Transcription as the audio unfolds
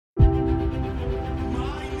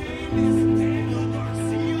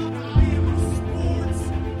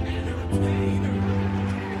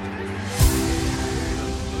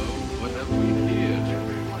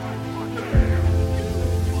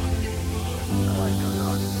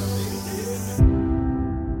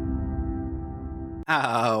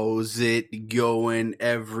How's it going,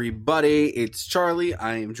 everybody? It's Charlie.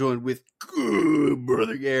 I am joined with good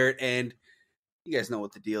brother Garrett, and you guys know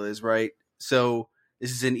what the deal is, right? So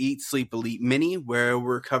this is an Eat Sleep Elite mini where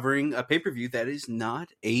we're covering a pay-per-view that is not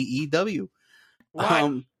AEW.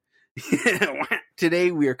 What?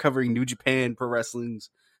 Today we are covering New Japan Pro Wrestling's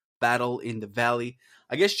Battle in the Valley.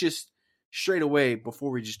 I guess just straight away before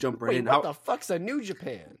we just jump right in. What the fuck's a New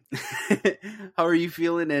Japan? How are you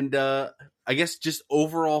feeling? And I guess just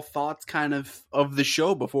overall thoughts kind of the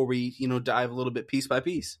show before we, dive a little bit piece by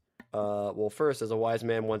piece. Well, first, as a wise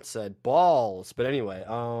man once said, balls. But anyway,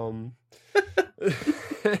 anyone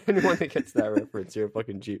that gets that reference, you're a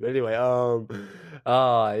fucking Jeep. Anyway,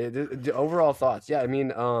 the overall thoughts. Yeah, I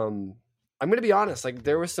mean, I'm gonna be honest. Like,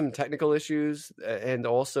 there was some technical issues and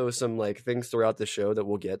also some like things throughout the show that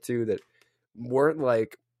we'll get to that weren't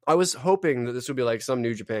like. I was hoping that this would be like some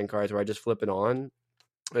New Japan cards where I just flip it on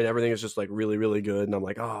and everything is just like really, really good, and I'm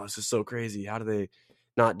like, oh, this is so crazy. How do they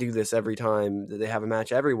not do this every time that they have a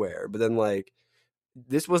match everywhere? But then like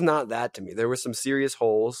this was not that to me. There were some serious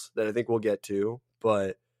holes that I think we'll get to,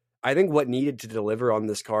 but I think what needed to deliver on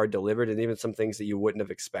this card delivered, and even some things that you wouldn't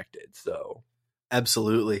have expected. So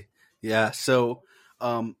Absolutely. Yeah. So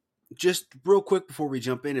just real quick before we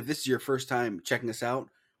jump in, if this is your first time checking us out,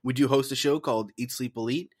 we do host a show called Eat Sleep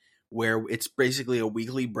Elite, where it's basically a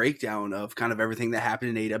weekly breakdown of kind of everything that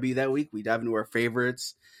happened in AEW that week. We dive into our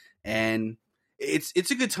favorites, and it's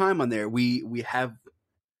a good time on there. We have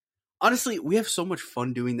so much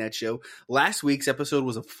fun doing that show. Last week's episode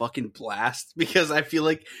was a fucking blast because I feel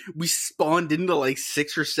like we spawned into like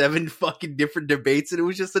 6 or 7 fucking different debates, and it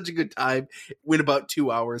was just such a good time. It went about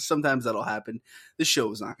 2 hours. Sometimes that'll happen. The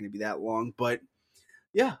show is not going to be that long, but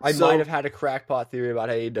yeah. I might have had a crackpot theory about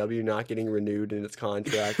AEW not getting renewed in its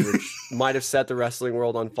contract, which might have set the wrestling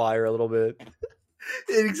world on fire a little bit.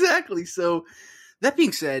 Exactly. So that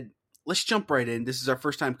being said, let's jump right in. This is our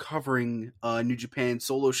first time covering a New Japan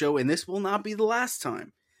solo show, and this will not be the last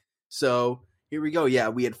time. So here we go. Yeah,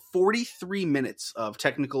 we had 43 minutes of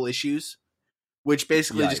technical issues, which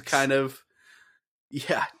basically just kind of,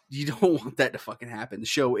 yeah, you don't want that to fucking happen. The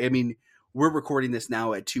show, I mean, we're recording this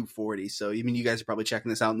now at 2:40, so I mean, you guys are probably checking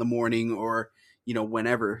this out in the morning or,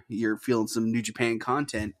 whenever you're feeling some New Japan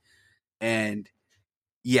content. And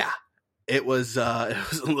yeah, it was a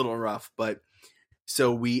little rough, but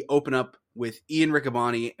so we open up with Ian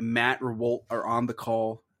Riccaboni and Matt Rewolt are on the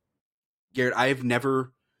call. Garrett, I've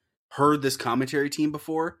never heard this commentary team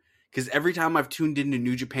before because every time I've tuned into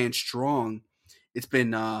New Japan Strong, it's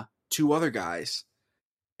been 2 other guys.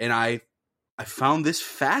 And I found this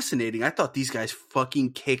fascinating. I thought these guys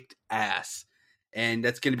fucking kicked ass. And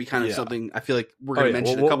that's going to be kind of something I feel like we're going to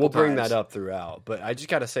mention a couple times. We'll bring that up throughout. But I just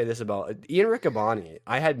got to say this about Ian Riccaboni.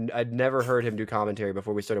 I'd never heard him do commentary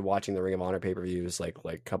before we started watching the Ring of Honor pay-per-views like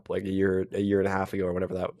a year and a half ago or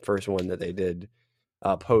whatever, that first one that they did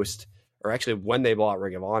post, or actually when they bought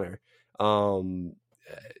Ring of Honor.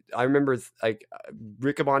 I remember like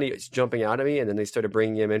Riccaboni is jumping out at me, and then they started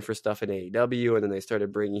bringing him in for stuff in AEW, and then they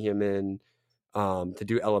started bringing him in to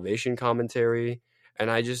do elevation commentary. And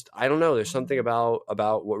I don't know. There's something about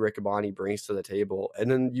what Riccaboni brings to the table. And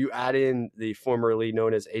then you add in the formerly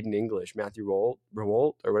known as Aiden English, Matthew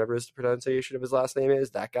Rewolt, or whatever his pronunciation of his last name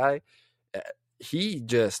is, that guy. He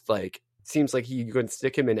just like seems like you can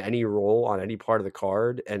stick him in any role on any part of the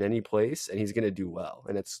card and any place, and he's going to do well.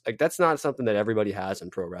 And it's like, that's not something that everybody has in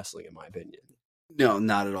pro wrestling, in my opinion. No,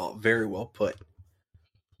 not at all. Very well put.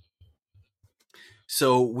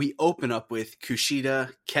 So we open up with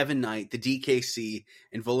Kushida, Kevin Knight, the DKC,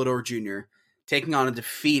 and Volador Jr. taking on and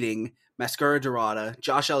defeating Mascara Dorada,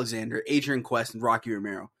 Josh Alexander, Adrian Quest, and Rocky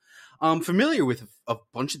Romero. I'm familiar with a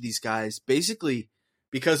bunch of these guys. Basically,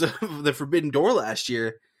 because of the Forbidden Door last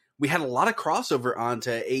year, we had a lot of crossover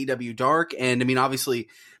onto AEW Dark. And I mean, obviously,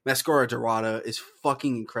 Mascara Dorada is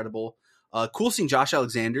fucking incredible. Cool seeing Josh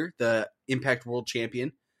Alexander, the Impact World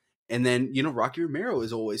Champion. And then, Rocky Romero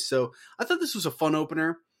as always. So I thought this was a fun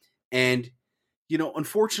opener. And,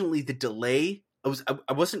 unfortunately, the delay,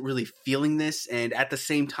 I wasn't really feeling this. And at the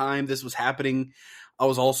same time this was happening, I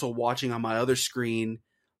was also watching on my other screen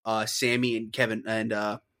Sammy and Kevin and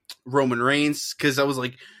Roman Reigns, because I was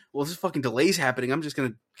like, well, this fucking delay's happening. I'm just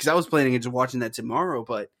going to, because I was planning on just watching that tomorrow,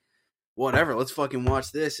 but whatever, let's fucking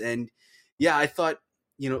watch this. And yeah, I thought,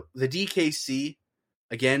 the DKC,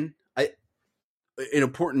 again, an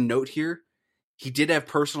important note here, he did have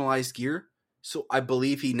personalized gear, so I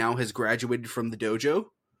believe he now has graduated from the dojo.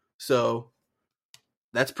 So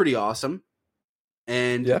that's pretty awesome.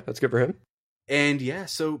 And yeah, that's good for him. And yeah,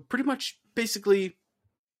 so pretty much basically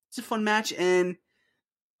it's a fun match, and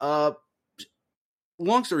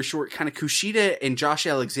long story short, kind of Kushida and Josh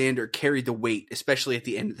Alexander carried the weight, especially at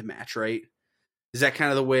the end of the match, right? Is that kind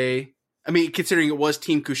of the way? I mean, considering it was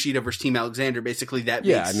Team Kushida versus Team Alexander, basically that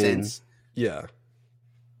makes sense. Yeah.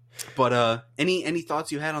 But any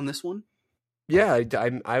thoughts you had on this one? Yeah,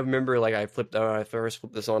 I remember like I first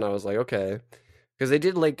flipped this on. I was like, okay, because they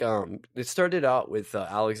did like it started out with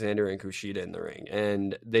Alexander and Kushida in the ring,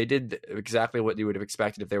 and they did exactly what you would have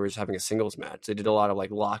expected if they were just having a singles match. They did a lot of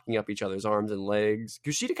like locking up each other's arms and legs.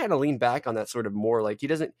 Kushida kind of leaned back on that sort of more like he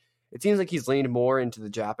doesn't. It seems like he's leaned more into the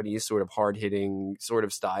Japanese sort of hard hitting sort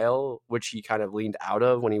of style, which he kind of leaned out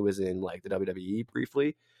of when he was in like the WWE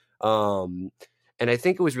briefly. And I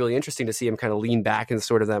think it was really interesting to see him kind of lean back in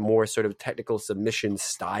sort of that more sort of technical submission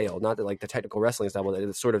style, not that like the technical wrestling style, but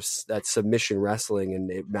it's sort of that submission wrestling,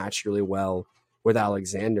 and it matched really well with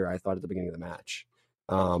Alexander, I thought, at the beginning of the match.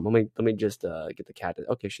 Let me just get the cat.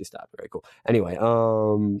 Okay, she stopped. Very cool. Anyway,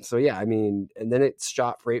 so yeah, I mean, and then it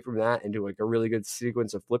shot straight from that into like a really good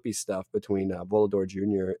sequence of flippy stuff between Volador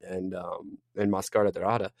Jr. and Mascara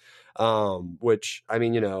Dorada, which I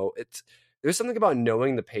mean, you know, there's something about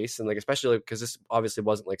knowing the pace, and like especially because this obviously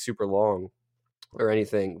wasn't like super long or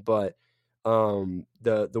anything, but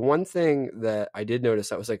the one thing that I did notice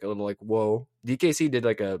that was like a little like, whoa, DKC did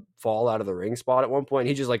like a fall out of the ring spot at one point.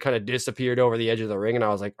 He just like kind of disappeared over the edge of the ring, and I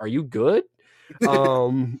was like, are you good?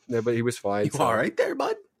 Yeah, but he was fine. You all right there,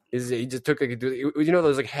 bud? He just took like, you know,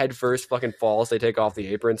 those like head first fucking falls they take off the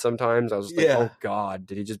apron sometimes. I was just like, oh god,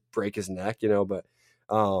 did he just break his neck? You know, but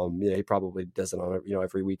yeah, he probably does it on, you know,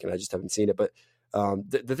 every week, and I just haven't seen it. But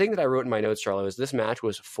the thing that I wrote in my notes, Charlo, is this match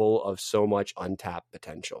was full of so much untapped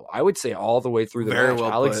potential. I would say all the way through the match.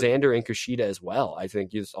 Well, Alexander and Kushida as well, I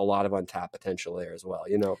think, used a lot of untapped potential there as well.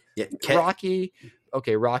 You know, Rocky.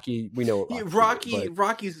 Okay, Rocky. We know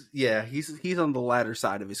Rocky's. Yeah, he's on the latter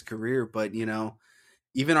side of his career, but you know,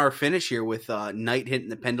 even our finish here with Knight hitting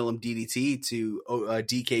the pendulum DDT to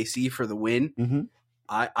DKC for the win. Mm-hmm.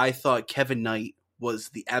 I thought Kevin Knight was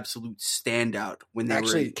the absolute standout when they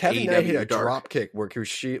actually were Kevin Knight hit a Dark. drop kick where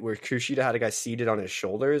Kushida had a guy seated on his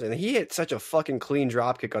shoulders, and he hit such a fucking clean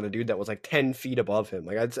drop kick on a dude that was like 10 feet above him.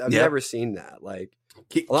 Like I've never seen that. Like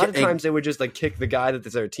a lot of times they would just like kick the guy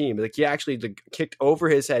that's their team. Like he actually like kicked over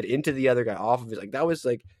his head into the other guy off of it. Like that was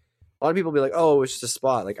like a lot of people be like, oh, it's just a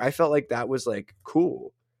spot. Like I felt like that was like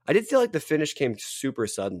cool. I did feel like the finish came super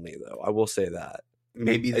suddenly though. I will say that.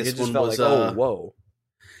 Maybe like, this one felt was like, oh, whoa.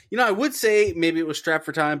 You know, I would say maybe it was strapped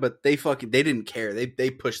for time, but they didn't care.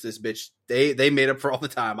 They pushed this bitch. They made up for all the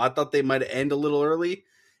time. I thought they might end a little early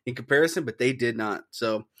in comparison, but they did not.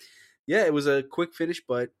 So yeah, it was a quick finish,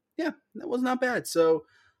 but yeah, that was not bad. So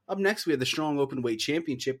up next we had the Strong Openweight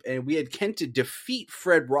Championship, and we had Kenta defeat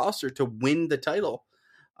Fred Rosser to win the title.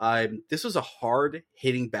 This was a hard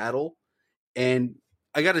hitting battle, and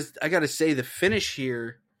I gotta say the finish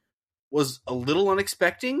here was a little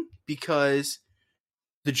unexpected because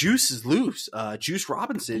the juice is loose. Juice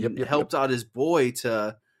Robinson helped out his boy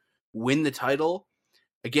to win the title.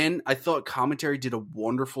 Again, I thought commentary did a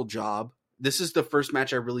wonderful job. This is the first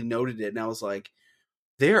match I really noted it, and I was like,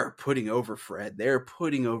 they are putting over Fred. They're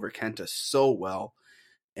putting over Kenta so well.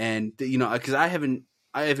 And you know, because I haven't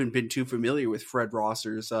been too familiar with Fred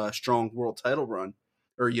Rosser's strong world title run,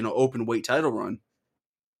 or you know, open weight title run,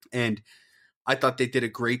 and I thought they did a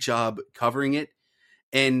great job covering it.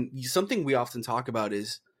 And something we often talk about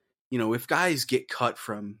is, you know, if guys get cut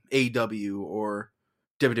from AEW or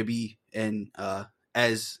WWE, and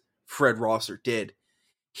as Fred Rosser did,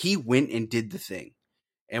 he went and did the thing.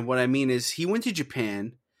 And what I mean is he went to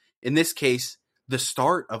Japan, in this case, the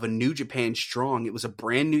start of a New Japan Strong. It was a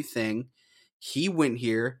brand new thing. He went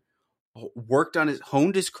here,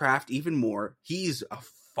 honed his craft even more. He's a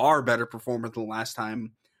far better performer than the last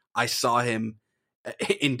time I saw him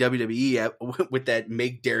in WWE with that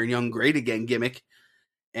make Darren Young great again gimmick.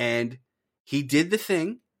 And he did the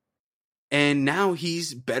thing, and now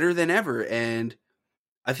he's better than ever. And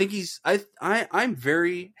I think I'm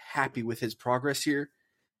very happy with his progress here.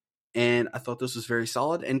 And I thought this was very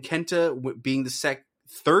solid. And Kenta being the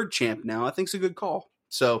third champ now, I think is a good call.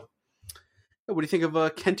 So what do you think of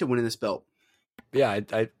Kenta winning this belt? Yeah,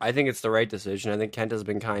 I think it's the right decision. I think Kenta's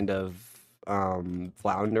been kind of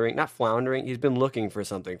not floundering. He's been looking for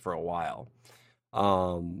something for a while.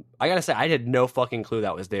 I gotta say, I had no fucking clue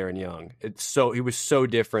that was Darren Young. He was so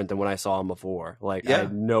different than when I saw him before. Like I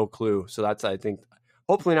had no clue. So that's, I think,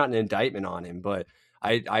 hopefully not an indictment on him, but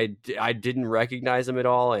I didn't recognize him at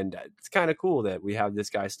all, and it's kind of cool that we have this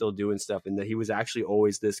guy still doing stuff, and that he was actually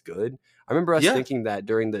always this good. I remember us thinking that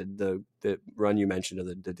during the run you mentioned of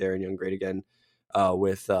the Darren Young Great Again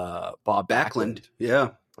with Bob Backlund. Yeah.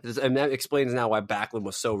 And that explains now why Backlund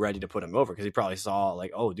was so ready to put him over, because he probably saw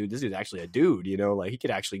like, oh, dude, this dude's actually a dude, you know, like he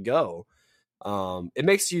could actually go. It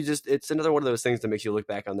makes you it's another one of those things that makes you look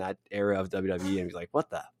back on that era of WWE and be like, what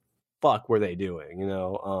the fuck were they doing, you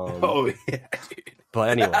know? Oh yeah, dude.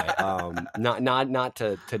 But anyway, not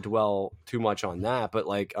to dwell too much on that, but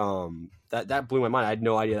like that blew my mind. I had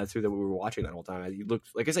no idea that's who that we were watching that whole time. He looked,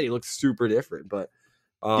 like I said, he looked super different. But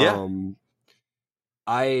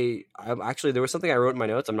I'm actually, there was something I wrote in my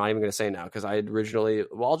notes. I'm not even going to say now because I had originally,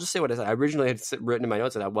 I'll just say what I said. I originally had written in my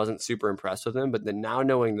notes that I wasn't super impressed with him, but then now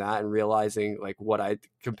knowing that and realizing like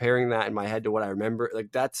comparing that in my head to what I remember,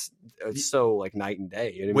 like it's so like night and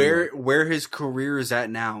day. You know what I mean? Where his career is at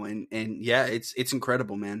now, and yeah, it's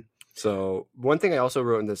incredible, man. So one thing I also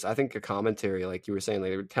wrote in this, I think a commentary, like you were saying,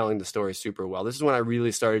 like they were telling the story super well. This is when I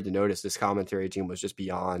really started to notice this commentary team was just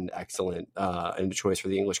beyond excellent, and the choice for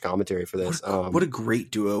the English commentary for this. What a great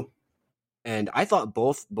duo. And I thought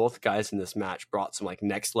both guys in this match brought some like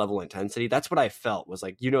next level intensity. That's what I felt was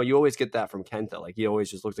like, you know, you always get that from Kenta. Like he always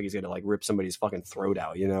just looks like he's going to like rip somebody's fucking throat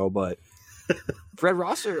out, you know, but Fred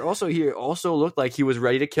Rosser also looked like he was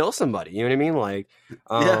ready to kill somebody. You know what I mean? Like,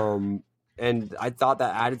 And I thought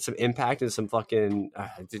that added some impact and some fucking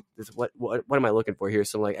what am I looking for here?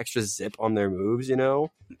 Some like extra zip on their moves, you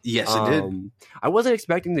know? Yes, it did. I wasn't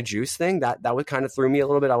expecting the juice thing. That would kind of threw me a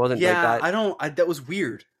little bit. I wasn't like that. That was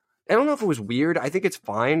weird. I don't know if it was weird. I think it's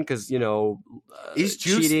fine because, you know, is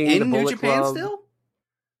Juice in New Japan Club. still?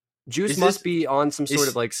 Juice must be on some sort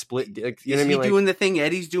of like split. Like, you know what I mean? Is he doing the thing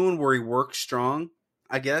Eddie's doing where he works strong?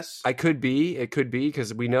 I guess it could be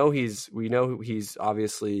because we know he's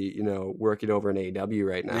obviously, you know, working over in AEW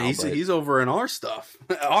right now. He's over in our stuff,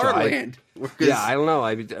 land. I don't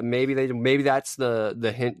know. Maybe that's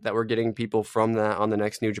the hint that we're getting people from that on the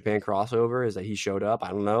next New Japan crossover is that he showed up. I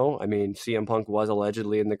don't know. I mean, CM Punk was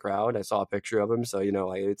allegedly in the crowd. I saw a picture of him, so you know,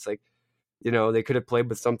 like it's like, you know, they could have played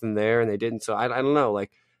with something there and they didn't. So I don't know.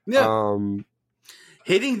 Like,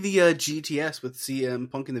 hitting the GTS with CM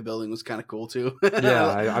Punk in the building was kind of cool too.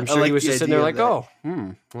 Yeah, I'm sure he was just sitting there like,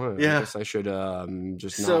 I guess I should not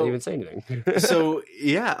even say anything. So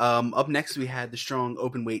yeah, up next we had the Strong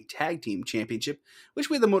Openweight Tag Team Championship, which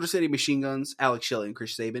we had the Motor City Machine Guns, Alex Shelley and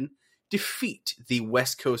Chris Sabin, defeat the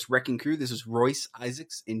West Coast Wrecking Crew. This was Royce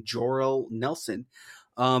Isaacs and Jorel Nelson.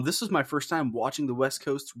 This was my first time watching the West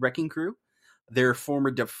Coast Wrecking Crew. They're former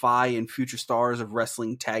Defy and Future Stars of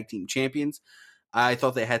Wrestling Tag Team Champions. I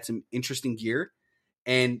thought they had some interesting gear,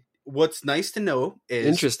 and what's nice to know is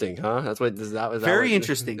interesting, huh? That's what very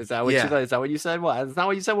interesting. Is that what you thought? Is that what you said? Well, it's not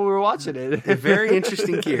what you said when we were watching it. Very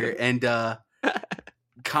interesting gear and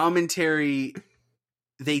commentary.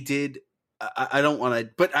 They did. I don't want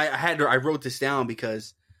to, but I wrote this down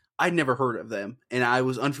because I'd never heard of them and I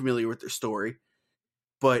was unfamiliar with their story.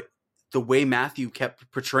 But the way Matthew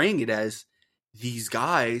kept portraying it as these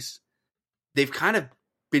guys, they've kind of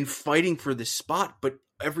been fighting for this spot, but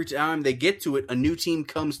every time they get to it, a new team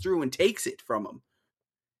comes through and takes it from them.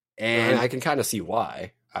 And I can kind of see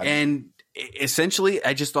why. And essentially,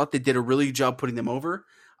 I just thought they did a really good job putting them over.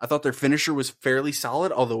 I thought their finisher was fairly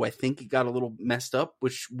solid, although I think it got a little messed up,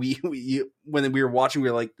 which we when we were watching, we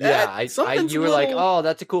were like, you were like, oh,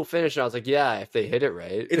 that's a cool finish. And I was like, yeah, if they hit it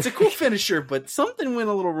right. It's a cool finisher, but something went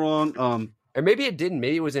a little wrong. Or maybe it didn't.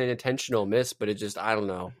 Maybe it was an intentional miss, but it just, I don't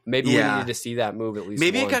know. Maybe we needed to see that move at least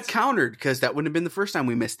Maybe once. It got countered because that wouldn't have been the first time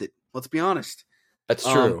we missed it. Let's be honest. That's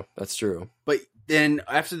true. That's true. But then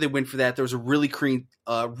after they went for that, there was a really clean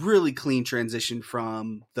transition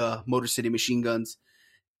from the Motor City Machine Guns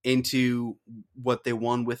into what they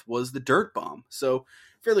won with was the Dirt Bomb. So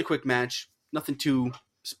fairly quick match. Nothing too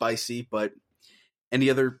spicy, but any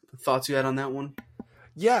other thoughts you had on that one?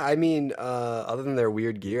 Yeah, I mean, other than their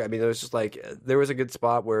weird gear, I mean, there was just like, there was a good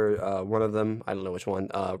spot where one of them, I don't know which one,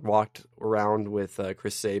 walked around with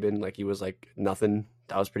Chris Sabin like he was like nothing.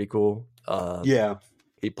 That was pretty cool.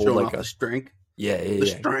 He pulled showing like off the strength. Yeah.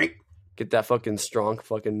 Strength. Get that fucking strong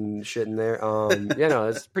fucking shit in there.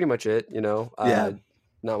 That's pretty much it, you know.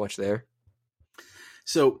 Not much there.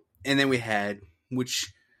 So, and then we had,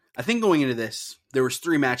 which I think going into this, there was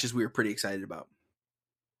 3 matches we were pretty excited about.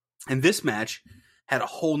 And this match had a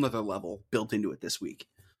whole nother level built into it this week.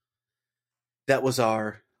 That was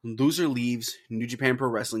our loser leaves New Japan Pro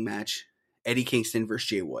Wrestling match, Eddie Kingston versus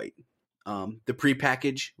Jay White. The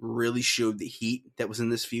pre-package really showed the heat that was in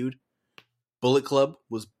this feud. Bullet Club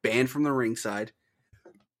was banned from the ringside.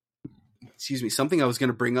 Excuse me, something I was going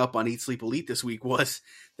to bring up on Eat Sleep Elite this week was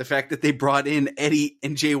the fact that they brought in Eddie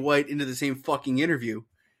and Jay White into the same fucking interview,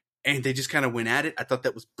 and they just kind of went at it. I thought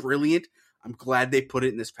that was brilliant. I'm glad they put it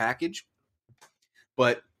in this package.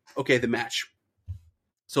 But, okay, the match.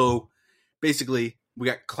 So, basically, we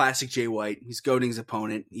got classic Jay White. He's goading his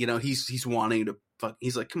opponent. You know, he's wanting to fuck.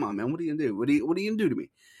 He's like, come on, man, what are you gonna do? What are you gonna do to me?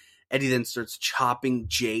 Eddie then starts chopping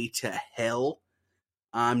Jay to hell.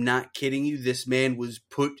 I'm not kidding you. This man was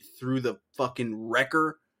put through the fucking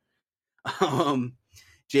wrecker.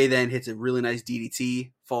 Jay then hits a really nice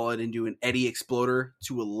DDT, followed into an Eddie exploder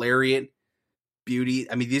to a lariat. Beauty.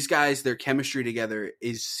 I mean, these guys, their chemistry together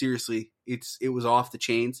is seriously, it was off the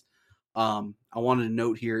chains. I wanted to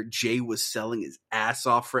note here, Jay was selling his ass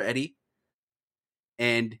off for Eddie.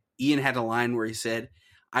 And Ian had a line where he said,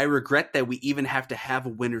 I regret that we even have to have a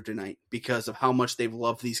winner tonight because of how much they've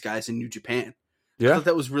loved these guys in New Japan. Yeah. I thought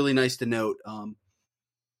that was really nice to note.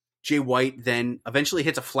 Jay White then eventually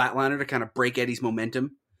hits a flatliner to kind of break Eddie's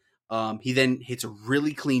momentum. He then hits a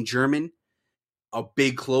really clean German, a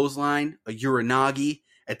big clothesline, a Uranagi.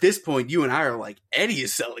 At this point, you and I are like, Eddie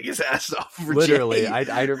is selling his ass off for Literally, Jay.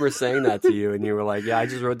 I remember saying that to you, and you were like, yeah, I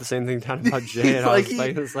just wrote the same thing down about Jay. And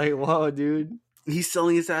I was like, whoa, dude. He's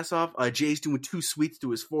selling his ass off. Jay's doing 2 sweets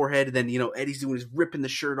to his forehead. And then, you know, Eddie's doing his ripping the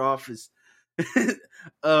shirt off. His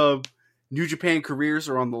New Japan careers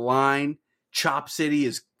are on the line. Chop City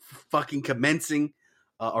is fucking commencing.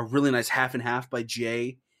 A really nice half and half by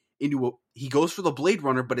Jay. He goes for the Blade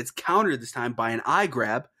Runner, but it's countered this time by an eye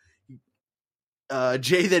grab.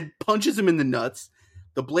 Jay then punches him in the nuts.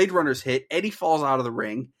 The Blade Runner's hit. Eddie falls out of the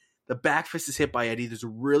ring. The back fist is hit by Eddie. There's a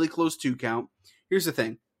really close 2 count. Here's the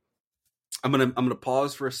thing. I'm gonna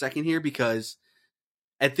pause for a second here because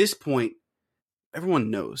at this point, everyone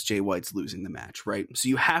knows Jay White's losing the match, right? So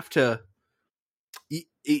you have to,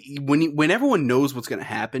 when everyone knows what's gonna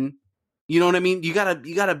happen, you know what I mean? You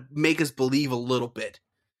gotta make us believe a little bit,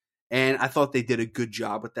 and I thought they did a good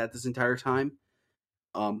job with that this entire time.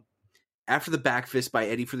 After the back fist by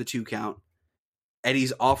Eddie for the 2 count,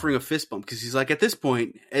 Eddie's offering a fist bump because he's like, at this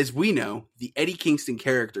point, as we know, the Eddie Kingston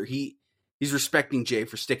character, He's respecting Jay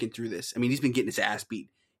for sticking through this. I mean, he's been getting his ass beat.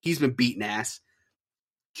 He's been beating ass.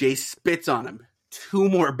 Jay spits on him. 2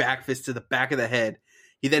 more back fists to the back of the head.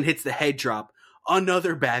 He then hits the head drop.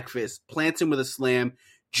 Another back fist. Plants him with a slam.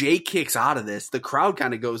 Jay kicks out of this. The crowd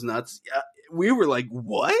kind of goes nuts. We were like,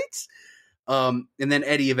 what? And then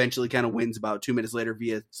Eddie eventually kind of wins about 2 minutes later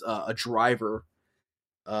via a driver.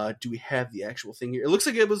 Do we have the actual thing here? It looks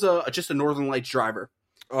like it was just a Northern Lights driver.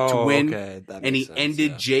 To win, okay. And he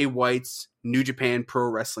ended Jay White's New Japan Pro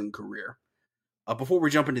Wrestling career. Before we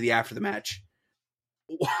jump into the after the match,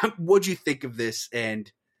 what'd you think of this? And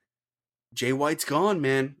Jay White's gone,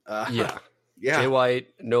 man. Yeah. Jay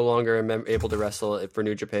White no longer able to wrestle for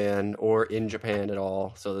New Japan or in Japan at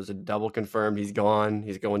all. So there's a double confirmed. He's gone.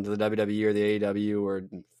 He's going to the WWE or the AEW or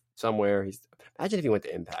somewhere. Imagine if he went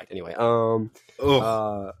to Impact. Anyway. No,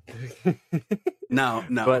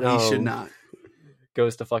 but, he should not.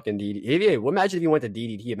 Goes to fucking DDT. Imagine if he went to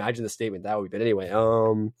DDT. Imagine the statement that would be. But anyway,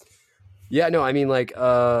 yeah, no, I mean, like,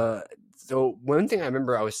 so one thing I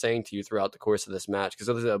remember I was saying to you throughout the course of this match,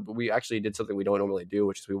 because we actually did something we don't normally do,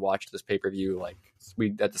 which is we watched this pay-per-view, like,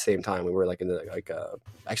 we at the same time. We were like in the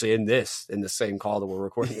actually in the same call that we're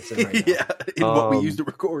recording this in right now. Yeah, in what we used to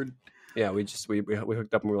record. Yeah, we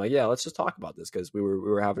hooked up and we were like, yeah, let's just talk about this because we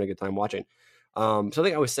were having a good time watching.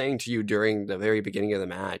 Something I was saying to you during the very beginning of the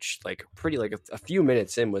match, like pretty like a few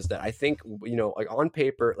minutes in, was that I think, you know, like on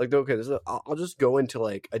paper, like, okay, I'll just go into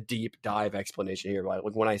like a deep dive explanation here. Like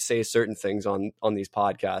when I say certain things on these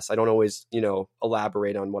podcasts, I don't always, you know,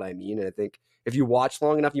 elaborate on what I mean. And I think if you watch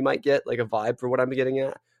long enough, you might get like a vibe for what I'm getting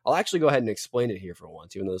at. I'll actually go ahead and explain it here for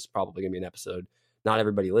once, even though this is probably gonna be an episode not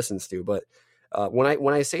everybody listens to. But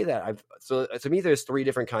when I say that, so to me, there's 3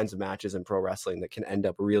 different kinds of matches in pro wrestling that can end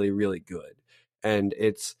up really, really good. And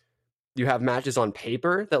you have matches on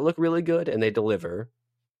paper that look really good and they deliver.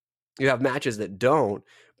 You have matches that don't,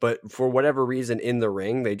 but for whatever reason in the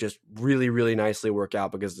ring, they just really, really nicely work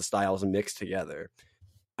out because the styles mix together.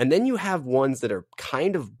 And then you have ones that are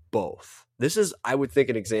kind of both. This is, I would think,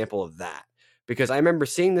 an example of that. Because I remember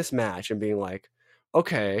seeing this match and being like,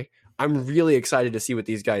 okay, I'm really excited to see what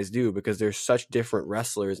these guys do because they're such different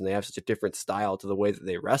wrestlers and they have such a different style to the way that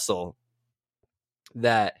they wrestle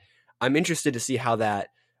that I'm interested to see how that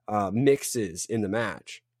mixes in the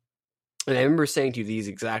match. And I remember saying to you these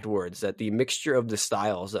exact words, that the mixture of the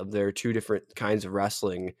styles of their 2 different kinds of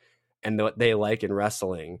wrestling and what they like in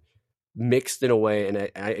wrestling mixed in a way, and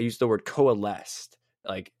I used the word coalesced,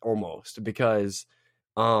 like almost, because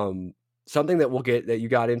something that you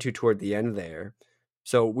got into toward the end there.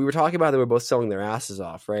 So we were talking about they were both selling their asses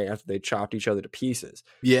off, right, after they chopped each other to pieces.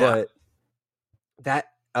 Yeah. But that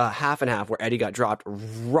half and half where Eddie got dropped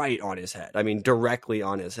right on his head. I mean, directly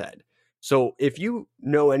on his head. So if you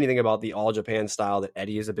know anything about the All Japan style that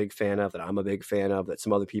Eddie is a big fan of, that I'm a big fan of, that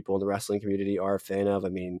some other people in the wrestling community are a fan of, I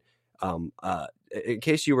mean, in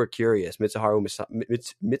case you were curious, Mitsuharu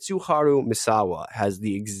Misawa has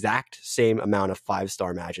the exact same amount of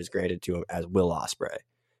 5-star matches granted to him as Will Ospreay.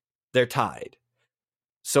 They're tied.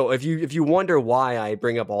 So if you wonder why I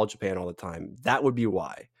bring up All Japan all the time, that would be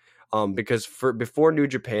why. Because before New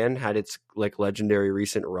Japan had its like legendary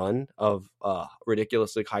recent run of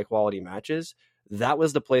ridiculously high quality matches, that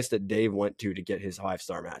was the place that Dave went to get his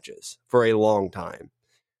 5-star matches for a long time.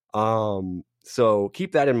 So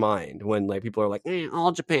keep that in mind when like people are like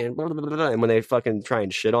All Japan, blah, blah, blah, blah, and when they fucking try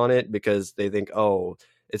and shit on it because they think, oh,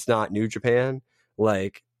 it's not New Japan.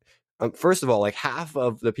 Like, first of all, like half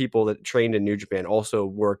of the people that trained in New Japan also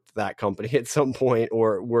worked that company at some point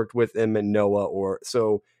or worked with them in Noah, or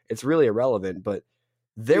so it's really irrelevant. But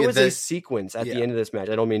there was a sequence at the end of this match.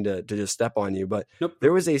 I don't mean to just step on you, but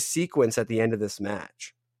there was a sequence at the end of this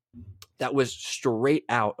match that was straight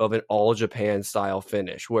out of an All Japan style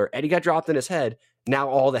finish where Eddie got dropped in his head. Now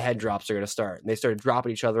all the head drops are going to start. And they started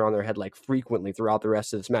dropping each other on their head like frequently throughout the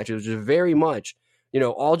rest of this match. It was just very much,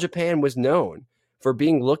 All Japan was known for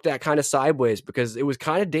being looked at kind of sideways because it was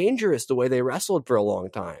kind of dangerous the way they wrestled for a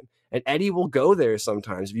long time. And Eddie will go there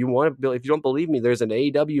sometimes. If you don't believe me, there's an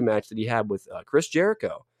AEW match that he had with Chris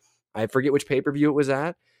Jericho. I forget which pay-per-view it was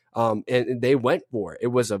at. And they went for it. It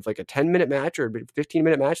was like a 10-minute match or a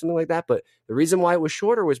 15-minute match, something like that. But the reason why it was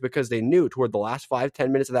shorter was because they knew toward the last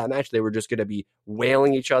 5-10 minutes of that match, they were just going to be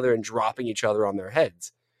wailing each other and dropping each other on their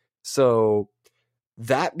heads. So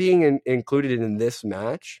that being included in this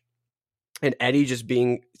match, and Eddie just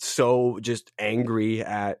being so just angry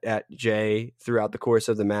at Jay throughout the course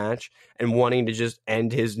of the match and wanting to just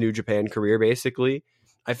end his New Japan career, basically,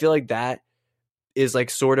 I feel like that is like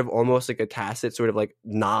sort of almost like a tacit sort of like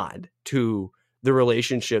nod to the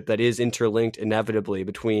relationship that is interlinked inevitably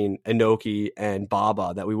between Inoki and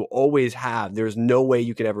Baba that we will always have. There's no way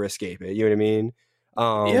you can ever escape it. You know what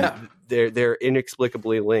I mean? They're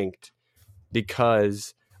inexplicably linked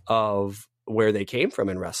because of where they came from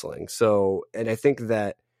in wrestling. So, and I think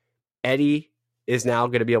that Eddie is now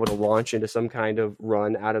going to be able to launch into some kind of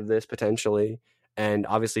run out of this potentially. And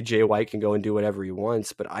obviously Jay White can go and do whatever he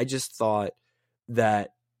wants. But I just thought that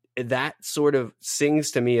sort of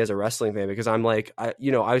sings to me as a wrestling fan because I'm like, I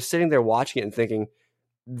was sitting there watching it and thinking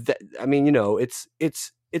that, I mean,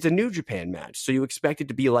 it's a New Japan match. So you expect it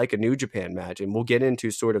to be like a New Japan match. And we'll get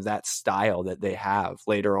into sort of that style that they have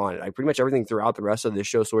later on. Pretty much everything throughout the rest of this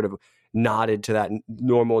show sort of nodded to that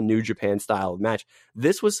normal New Japan style of match.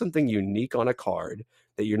 This was something unique on a card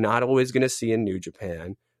that you're not always going to see in New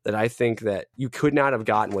Japan, that I think that you could not have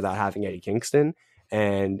gotten without having Eddie Kingston.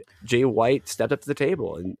 And Jay White stepped up to the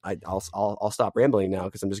table, and I'll stop rambling now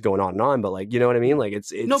because I'm just going on and on. But like, you know what I mean? Like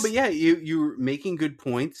it's no, but yeah, you're making good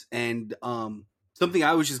points. And something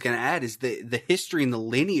I was just gonna add is the history and the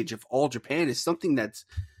lineage of All Japan is something that's,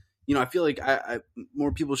 I feel like I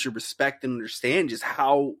more people should respect and understand just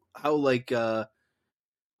how like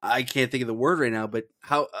I can't think of the word right now, but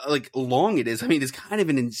how like long it is. I mean, it's kind of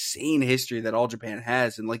an insane history that All Japan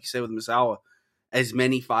has, and like you said with Misawa, as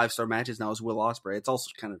many 5-star matches now as Will Ospreay. It's also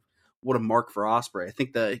kind of what a mark for Ospreay. I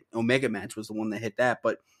think the Omega match was the one that hit that,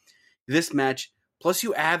 but this match, plus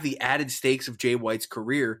you have the added stakes of Jay White's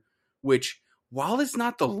career, which while it's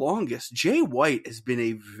not the longest, Jay White has been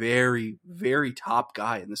a very, very top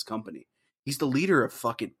guy in this company. He's the leader of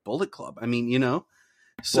fucking Bullet Club. I mean,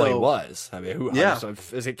 So well, he was. I mean,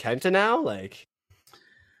 is it Kenta now? Like,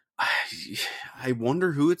 I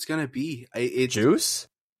wonder who it's gonna be. It's Juice.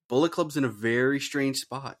 Bullet Club's in a very strange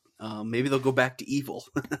spot. Maybe they'll go back to evil.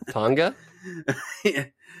 Tonga? Yeah.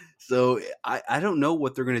 So I don't know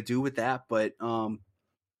what they're going to do with that, but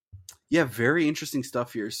yeah, very interesting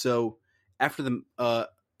stuff here. So after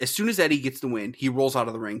as soon as Eddie gets the win, he rolls out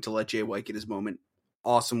of the ring to let Jay White get his moment.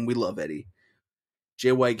 Awesome. We love Eddie.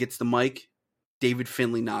 Jay White gets the mic. David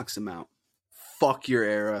Finlay knocks him out. Fuck your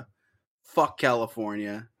era. Fuck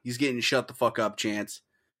California. He's getting shut the fuck up chance.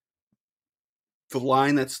 The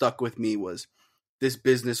line that stuck with me was, this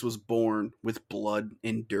business was born with blood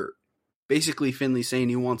and dirt. Basically, Finlay saying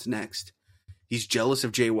he wants next. He's jealous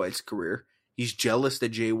of Jay White's career. He's jealous that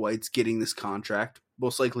Jay White's getting this contract,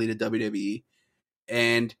 most likely to WWE.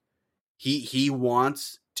 And he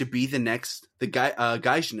wants to be the next, the guy,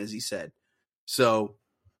 Gaijin, as he said. So,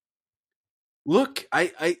 look,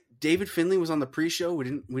 David Finlay was on the pre-show. We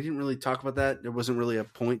didn't really talk about that. There wasn't really a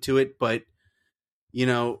point to it, but,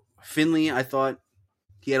 Finlay, I thought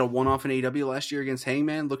he had a one-off in AEW last year against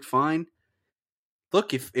Hangman, looked fine.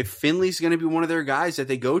 Look, if Finlay's going to be one of their guys that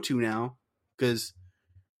they go to now, because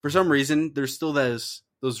for some reason there's still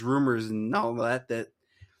those rumors and all that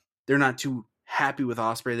they're not too happy with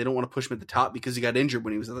Ospreay. They don't want to push him at the top because he got injured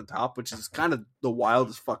when he was at the top, which is kind of the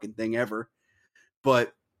wildest fucking thing ever.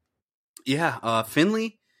 But yeah,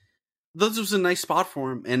 Finlay, this was a nice spot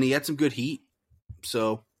for him, and he had some good heat.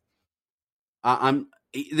 So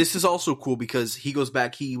this is also cool because he goes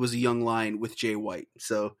back. He was a young lion with Jay White,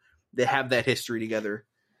 so they have that history together.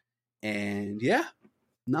 And yeah,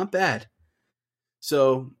 not bad.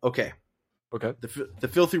 So okay, the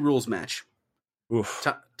Filthy Rules match. Oof.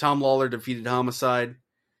 Tom Lawler defeated Homicide.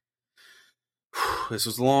 This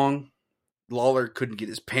was long. Lawler couldn't get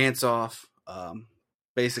his pants off.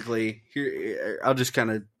 Basically, here I'll just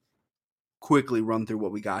kind of quickly run through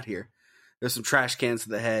what we got here. There's some trash cans to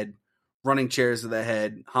the head, running chairs to the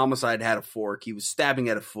head. Homicide had a fork. He was stabbing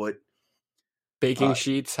at a foot. Baking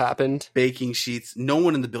sheets happened. Baking sheets. No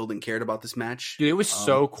one in the building cared about this match. Dude, it was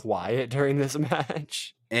so quiet during this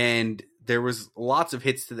match. And there was lots of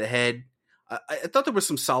hits to the head. I thought there was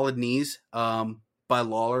some solid knees by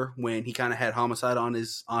Lawler when he kind of had Homicide on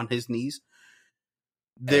his knees.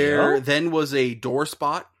 There then was a door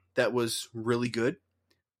spot that was really good.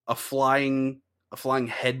 A flying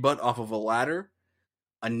headbutt off of a ladder.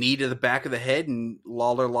 A knee to the back of the head, and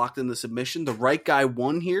Lawler locked in the submission. The right guy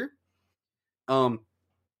won here.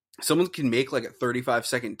 Someone can make like a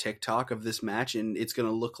 35-second TikTok of this match, and it's going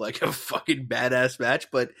to look like a fucking badass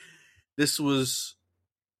match, but this was...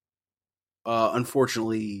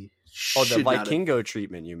 unfortunately, the Vikingo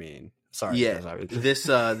treatment. You mean? Sorry. Yeah,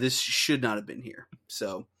 this should not have been here.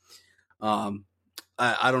 So, I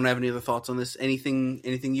don't have any other thoughts on this. Anything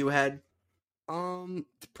you had?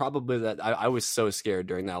 Probably that I was so scared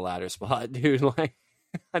during that ladder spot, dude. Like,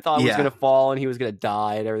 I thought he was gonna fall and he was gonna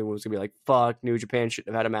die, and everyone was gonna be like, "Fuck, New Japan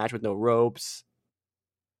shouldn't have had a match with no ropes."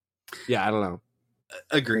 Yeah, I don't know.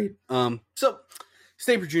 Agreed. So.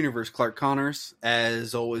 Sabre Jr. versus Clark Connors,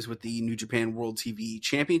 as always with the New Japan World TV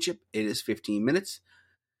Championship. It is 15 minutes.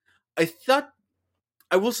 I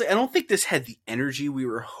will say, I don't think this had the energy we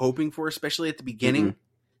were hoping for, especially at the beginning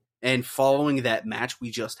and following that match we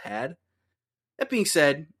just had. That being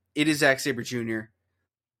said, it is Zack Sabre Jr.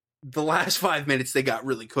 The last 5 minutes, they got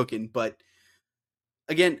really cooking. But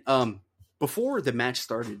again, before the match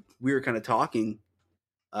started, we were kind of talking.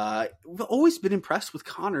 We've always been impressed with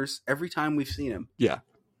Connors every time we've seen him. Yeah.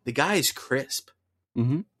 The guy is crisp.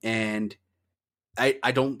 Mm-hmm. And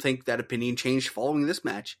I don't think that opinion changed following this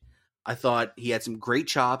match. I thought he had some great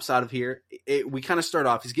chops out of here. We kind of start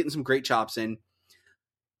off, he's getting some great chops in.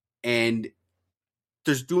 And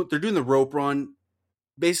they're doing the rope run.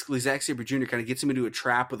 Basically, Zack Sabre Jr. kind of gets him into a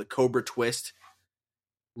trap with a Cobra twist.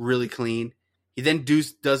 Really clean. He then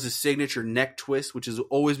does his signature neck twist, which has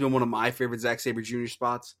always been one of my favorite Zack Sabre Jr.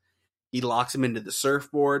 spots. He locks him into the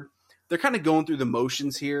surfboard. They're kind of going through the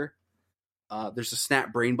motions here. There's a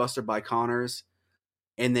snap brainbuster by Connors.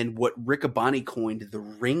 And then what Riccaboni coined, the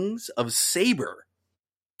rings of Sabre,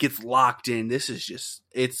 gets locked in. This is just,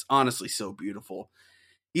 it's honestly so beautiful.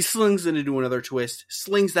 He slings it into another twist,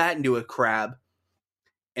 slings that into a crab.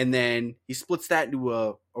 And then he splits that into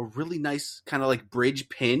a really nice kind of like bridge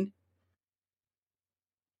pin.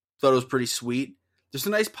 Thought it was pretty sweet. There's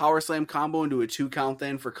a nice power slam combo into a 2 count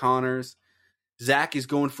then for Connors. Zach is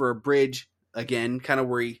going for a bridge again, kind of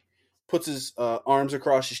where he puts his arms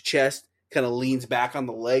across his chest, kind of leans back on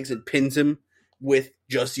the legs and pins him with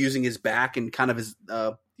just using his back and kind of his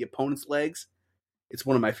the opponent's legs. It's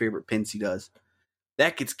one of my favorite pins he does.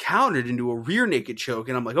 That gets countered into a rear naked choke,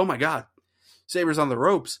 and I'm like, oh my god, Sabre's on the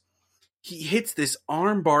ropes. He hits this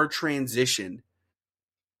armbar transition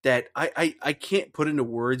that I can't put into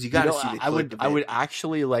words. You got to see the clip. I would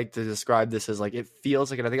actually like to describe this as like, it feels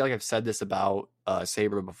like, and I think like I've said this about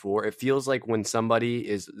Sabre before, it feels like when somebody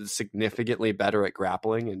is significantly better at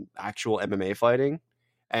grappling and actual MMA fighting,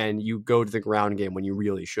 and you go to the ground game when you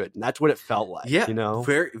really should. And that's what it felt like. Yeah, you know?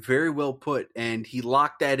 Very, very well put. And he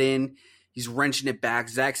locked that in. He's wrenching it back.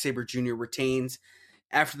 Zack Sabre Jr. retains.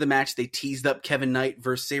 After the match, they teased up Kevin Knight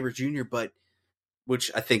versus Sabre Jr., which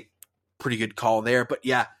I think pretty good call there. But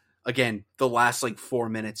yeah, again, the last like 4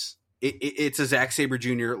 minutes, it's a Zack Sabre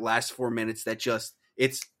Jr. last 4 minutes that just,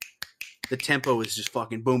 the tempo is just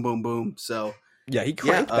fucking boom, boom, boom. So yeah, he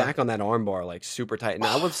cranked back on that armbar like super tight. And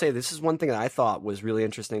I would say this is one thing that I thought was really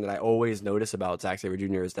interesting that I always notice about Zack Sabre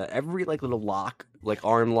Jr. is that every like little lock, like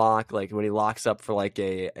arm lock, like when he locks up for like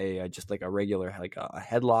a just like a regular like a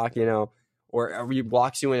headlock, you know, or he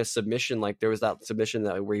locks you in a submission. Like there was that submission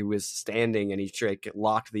that where he was standing and he like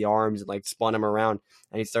locked the arms and like spun him around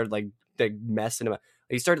and he started like messing him up.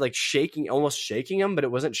 He started like almost shaking him, but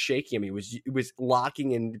it wasn't shaking him. It was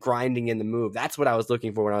locking and grinding in the move. That's what I was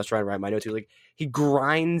looking for when I was trying to write my notes. Like he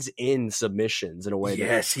grinds in submissions in a way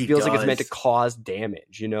that feels like it's meant to cause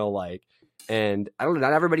damage, you know, like, and I don't know,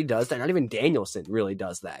 not everybody does that. Not even Danielson really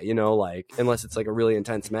does that, you know, like unless it's like a really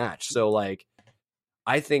intense match. So like,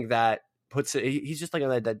 I think that puts it, he's just like on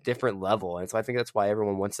that different level. And so I think that's why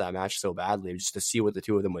everyone wants that match so badly, just to see what the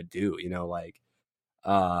two of them would do, you know, like,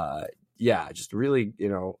 yeah, just really, you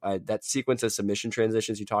know, that sequence of submission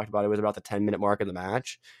transitions you talked about, it was about the 10-minute mark of the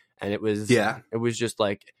match. And it was just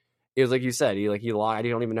like, it was like you said, he locked, I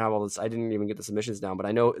don't even have all this, I didn't even get the submissions down, but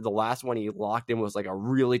I know the last one he locked in was like a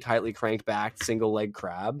really tightly cranked back single leg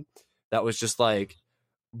crab. That was just like,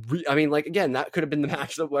 I mean, like, again, that could have been the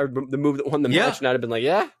match the move that won the match, and I'd have been like,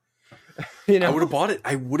 yeah. You know? I would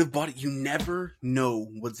have bought it. You never know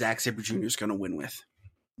what Zack Sabre Jr. is going to win with.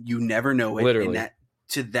 You never know it. Literally.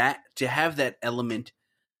 And to have that element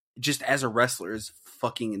just as a wrestler is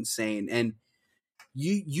fucking insane. And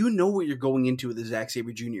you know what you're going into with the Zack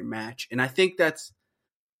Sabre Jr. match. And I think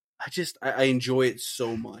I enjoy it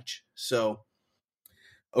so much. So,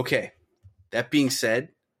 okay. That being said,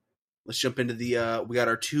 let's jump into we got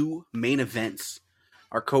our two main events,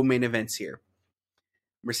 our co-main events here.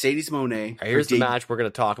 Mercedes Moné. Here's the match we're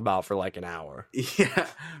going to talk about for like an hour. Yeah.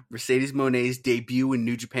 Mercedes Moné's debut in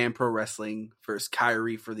New Japan Pro Wrestling versus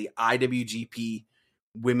Kairi for the IWGP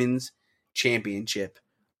Women's Championship.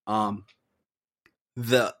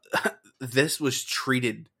 This was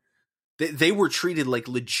treated, they were treated like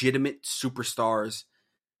legitimate superstars.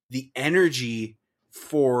 The energy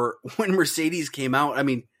for when Mercedes came out, I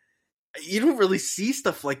mean, you don't really see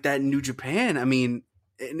stuff like that in New Japan. I mean,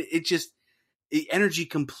 the energy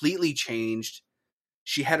completely changed.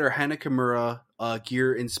 She had her Hana Kimura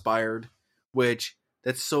gear inspired, which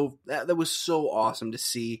that was so awesome to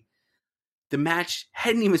see. The match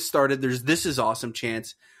hadn't even started. There's This Is Awesome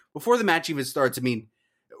chants before the match even starts. I mean,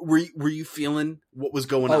 were you feeling what was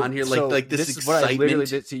going on here? Like this excitement. Is what I literally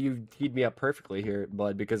did. So you teed me up perfectly here,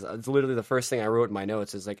 bud, because it's literally the first thing I wrote in my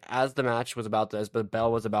notes is like, as the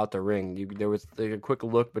bell was about to ring, there was a quick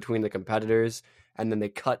look between the competitors, and then they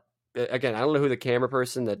cut. Again, I don't know who the camera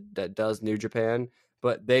person that does New Japan,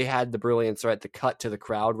 but they had the brilliance, right, to cut to the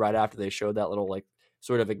crowd right after they showed that little like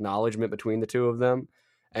sort of acknowledgement between the two of them,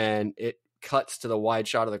 and it cuts to the wide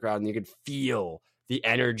shot of the crowd, and you could feel the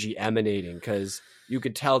energy emanating because you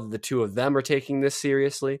could tell that the two of them are taking this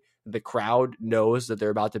seriously. The crowd knows that they're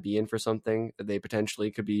about to be in for something that they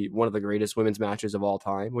potentially could be one of the greatest women's matches of all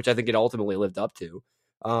time, which I think it ultimately lived up to.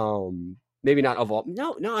 Maybe not of all.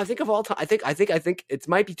 No. I think of all time. I think it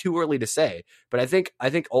might be too early to say, but I think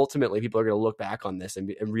ultimately people are going to look back on this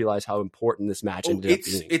and realize how important this match ended up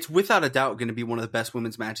being. It's without a doubt going to be one of the best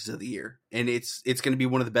women's matches of the year, and it's going to be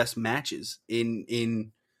one of the best matches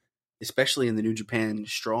in especially in the New Japan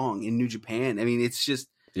Strong in New Japan. I mean, it's just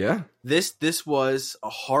This was a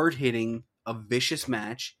hard hitting, a vicious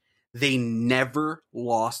match. They never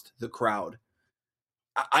lost the crowd.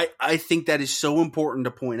 I think that is so important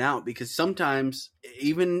to point out because sometimes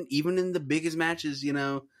even in the biggest matches, you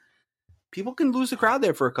know, people can lose the crowd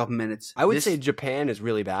there for a couple minutes. I would say Japan is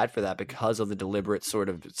really bad for that because of the deliberate sort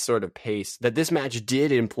of pace that this match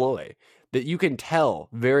did employ. That you can tell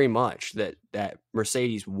very much that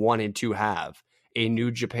Mercedes wanted to have a New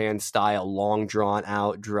Japan style, long drawn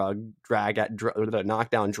out,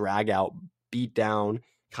 knockdown, drag out, beat down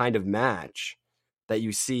kind of match that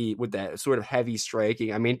you see with that sort of heavy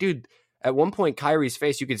striking. I mean, dude, at one point, Kairi's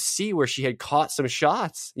face, you could see where she had caught some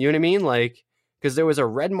shots. You know what I mean? Like, because there was a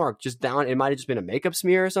red mark just down. It might have just been a makeup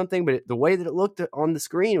smear or something, but the way that it looked on the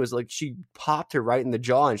screen was like she popped her right in the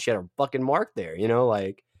jaw and she had a fucking mark there, you know?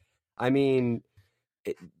 Like, I mean,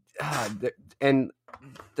 and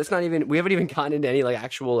that's not even, we haven't even gotten into any like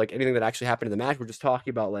actual, like anything that actually happened in the match. We're just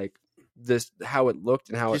talking about like this, how it looked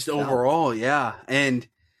and how just it overall. Yeah. And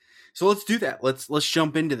so let's do that. Let's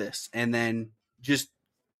jump into this. And then just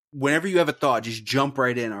whenever you have a thought, just jump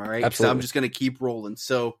right in. All right. Absolutely. I'm just going to keep rolling.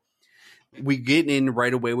 So we get in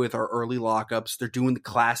right away with our early lockups. They're doing the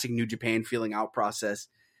classic New Japan feeling out process.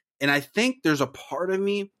 And I think there's a part of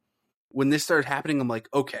me when this started happening, I'm like,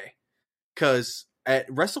 okay, because at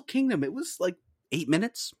Wrestle Kingdom, it was like 8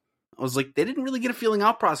 minutes. I was like, they didn't really get a feeling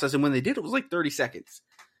out process. And when they did, it was like 30 seconds.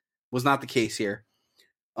 Was not the case here.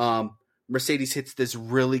 Mercedes hits this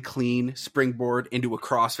really clean springboard into a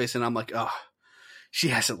crossface. And I'm like, oh, she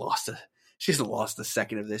hasn't lost a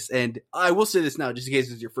second of this. And I will say this now, just in case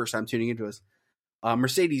it's your first time tuning into us.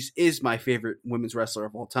 Mercedes is my favorite women's wrestler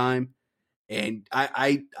of all time. And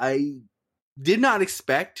I did not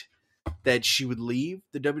expect that she would leave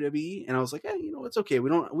the WWE, and I was like, it's okay. We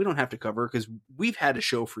don't have to cover because we've had a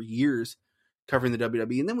show for years covering the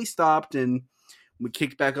WWE, and then we stopped and we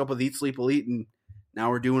kicked back up with Eat Sleep Elite, and now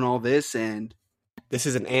we're doing all this, and this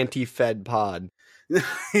is an anti-Fed pod.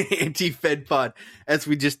 Anti-Fed pod, as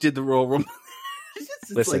we just did the Royal Rumble.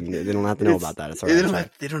 Listen, they don't have to know about that. It's all right.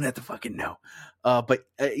 They don't have to fucking know. But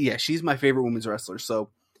yeah, she's my favorite women's wrestler. So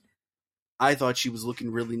I thought she was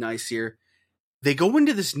looking really nice here. They go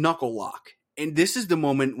into this knuckle lock, and this is the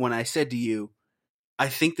moment when I said to you, I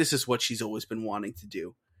think this is what she's always been wanting to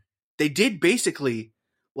do. They did basically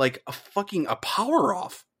like a power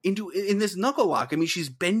off in this knuckle lock. I mean, she's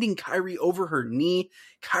bending Kairi over her knee.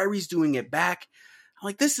 Kairi's doing it back. I'm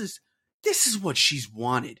like, this is what she's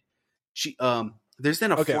wanted. She there's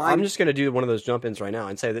then a okay. flying... I'm just gonna do one of those jump ins right now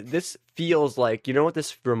and say that this feels like, you know what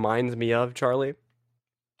this reminds me of, Charlie?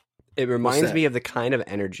 It reminds me of the kind of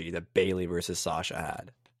energy that Bayley versus Sasha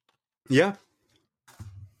had. Yeah,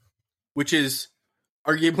 which is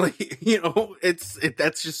arguably,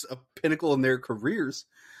 that's just a pinnacle in their careers.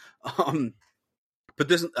 But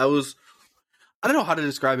this, I don't know how to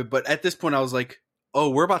describe it, but at this point I was like, oh,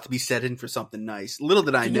 we're about to be set in for something nice. Little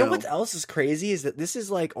did I know. You know what else is crazy is that this is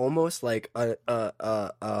like almost like God,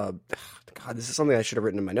 this is something I should have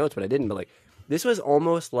written in my notes, but I didn't. But like, this was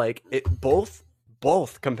almost like it.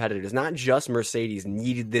 Both competitors, not just Mercedes,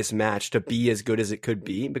 needed this match to be as good as it could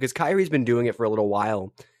be, because Kairi's been doing it for a little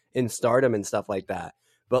while in Stardom and stuff like that.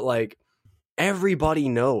 But like, everybody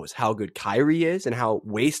knows how good Kairi is and how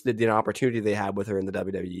wasted an opportunity they had with her in the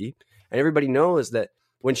WWE. And everybody knows that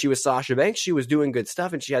when she was Sasha Banks, she was doing good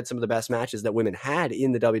stuff and she had some of the best matches that women had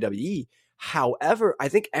in the WWE. However, I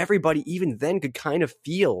think everybody even then could kind of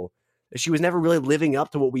feel that she was never really living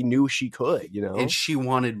up to what we knew she could, And she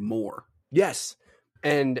wanted more. Yes.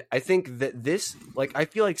 And I think that this, like, I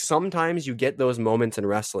feel like sometimes you get those moments in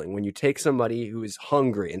wrestling when you take somebody who is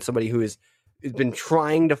hungry and somebody who has been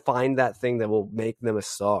trying to find that thing that will make them a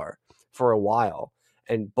star for a while.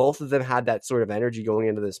 And both of them had that sort of energy going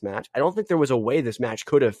into this match. I don't think there was a way this match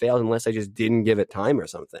could have failed unless they just didn't give it time or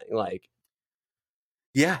something. Like,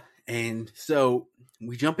 yeah. And so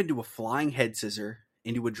we jump into a flying head scissor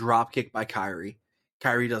into a drop kick by Kairi.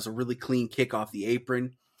 Kairi does a really clean kick off the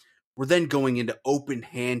apron. We're then going into open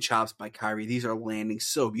hand chops by Kairi. These are landing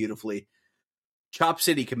so beautifully. Chop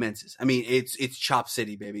City commences. I mean, it's Chop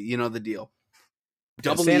City, baby. You know the deal.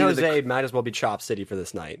 Double San Jose might as well be Chop City for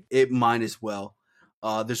this night. It might as well.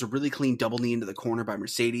 There's a really clean double knee into the corner by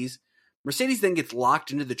Mercedes. Mercedes then gets locked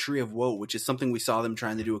into the Tree of Woe, which is something we saw them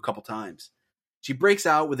trying to do a couple times. She breaks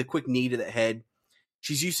out with a quick knee to the head.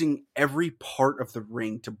 She's using every part of the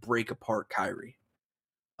ring to break apart Kairi.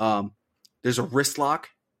 There's a wrist lock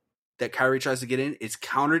that Kairi tries to get in. It's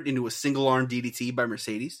countered into a single arm DDT by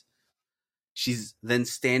Mercedes. She's then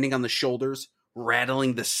standing on the shoulders,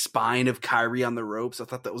 rattling the spine of Kairi on the ropes. I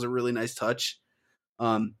thought that was a really nice touch.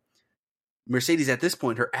 Mercedes, at this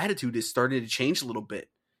point, her attitude is starting to change a little bit.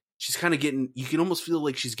 She's kind of you can almost feel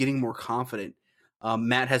like she's getting more confident.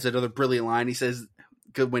 Matt has another brilliant line. He says,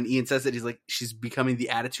 when Ian says it, he's like, she's becoming the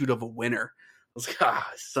attitude of a winner. I was like,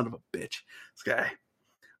 son of a bitch. This guy.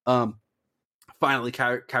 Finally,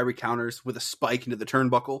 Kairi counters with a spike into the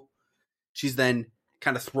turnbuckle. She's then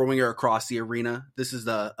kind of throwing her across the arena. This is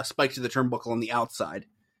a spike to the turnbuckle on the outside.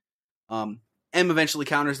 M eventually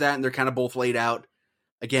counters that, and they're kind of both laid out.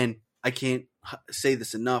 Again, I can't say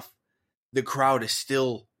this enough. The crowd is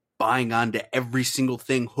still buying onto every single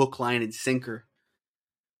thing, hook, line, and sinker.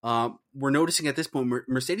 We're noticing at this point,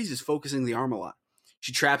 Mercedes is focusing the arm a lot.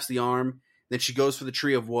 She traps the arm, then she goes for the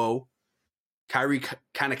Tree of Woe. Kairi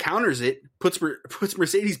kind of counters it, puts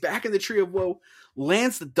Mercedes back in the Tree of Woe,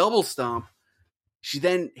 lands the double stomp. She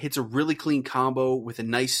then hits a really clean combo with a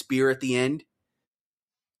nice spear at the end.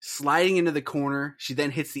 Sliding into the corner, she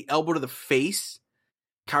then hits the elbow to the face.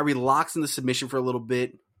 Kairi locks in the submission for a little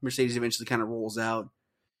bit. Mercedes eventually kind of rolls out.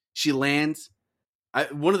 She lands.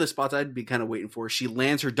 One of the spots I'd be kind of waiting for, she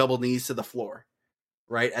lands her double knees to the floor,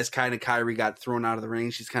 right? As kind of Kairi got thrown out of the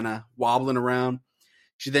ring. She's kind of wobbling around.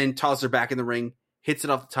 She then tosses her back in the ring, hits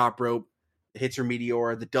it off the top rope, hits her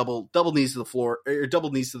Meteora, the double knees to the floor, or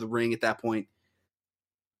double knees to the ring at that point.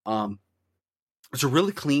 It's a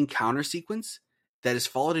really clean counter sequence that is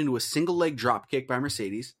followed into a single leg drop kick by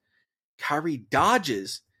Mercedes. Kairi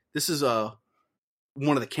dodges. This is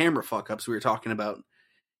one of the camera fuck ups we were talking about.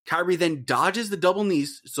 Kairi then dodges the double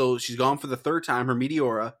knees, so she's gone for the third time, her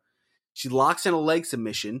Meteora. She locks in a leg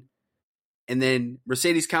submission, and then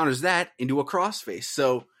Mercedes counters that into a crossface.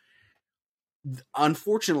 So,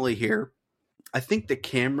 unfortunately here, I think the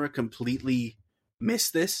camera completely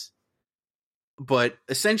missed this. But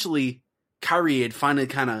essentially, Kairi had finally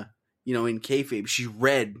kind of in kayfabe, she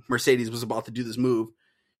read Mercedes was about to do this move,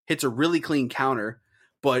 hits a really clean counter,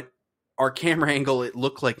 but our camera angle, it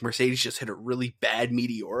looked like Mercedes just hit a really bad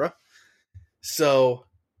Meteora. So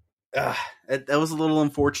that was a little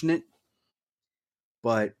unfortunate.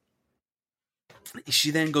 But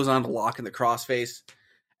she then goes on to lock in the crossface.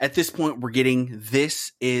 At this point, we're getting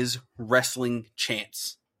 "This is Wrestling"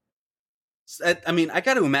 chants. I mean, I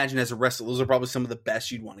got to imagine as a wrestler, those are probably some of the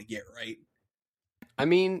best you'd want to get, right? I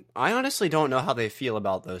mean, I honestly don't know how they feel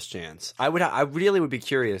about those chants. I really would be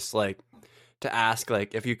curious, like, to ask,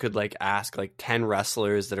 like, if you could, like, ask, like, 10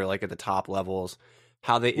 wrestlers that are, like, at the top levels,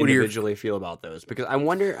 how they individually feel about those. Because I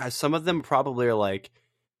wonder, some of them probably are like,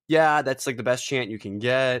 yeah, that's, like, the best chant you can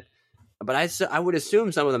get. But I would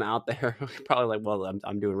assume some of them out there are probably like, well,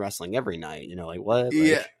 I'm doing wrestling every night. Like, what? Like,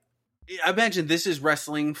 yeah. I imagine "This is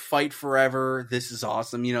Wrestling," "Fight Forever," "This is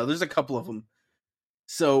Awesome." There's a couple of them.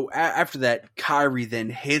 So after that, Kairi then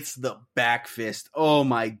hits the back fist. Oh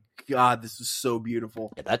my God, this was so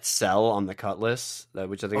beautiful. Yeah, that Cell on the Cutlass,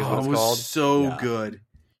 which I think is what it's called. So good.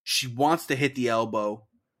 She wants to hit the elbow,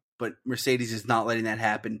 but Mercedes is not letting that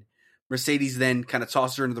happen. Mercedes then kind of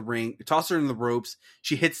tosses her into the ring, tosses her into the ropes.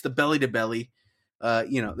 She hits the belly to belly.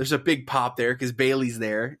 There's a big pop there because Bayley's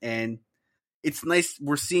there, and it's nice.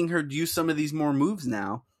 We're seeing her use some of these more moves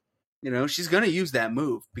now. She's going to use that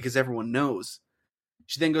move because everyone knows.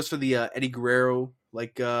 She then goes for the Eddie Guerrero,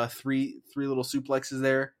 like three little suplexes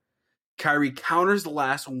there. Kairi counters the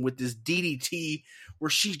last one with this DDT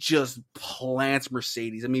where she just plants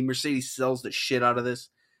Mercedes. I mean, Mercedes sells the shit out of this.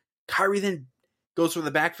 Kairi then goes for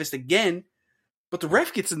the back fist again, but the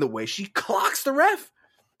ref gets in the way. She clocks the ref.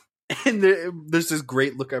 And there's this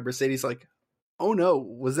great look on Mercedes like, oh no,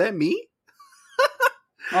 was that me?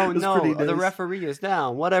 Oh no, nice. The referee is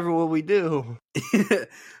down. Whatever will we do?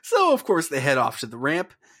 So, of course, they head off to the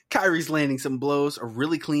ramp. Kairi's landing some blows, a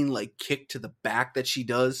really clean like kick to the back that she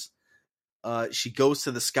does. She goes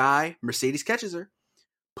to the sky. Mercedes catches her,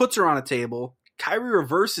 puts her on a table. Kairi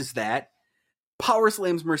reverses that, power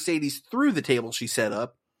slams Mercedes through the table she set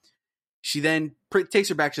up. She then takes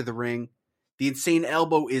her back to the ring. The insane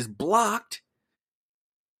elbow is blocked,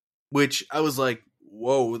 which I was like,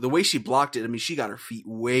 whoa, the way she blocked it, I mean, she got her feet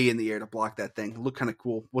way in the air to block that thing. It looked kind of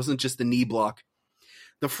cool. Wasn't just the knee block.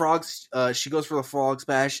 The frogs, she goes for the frog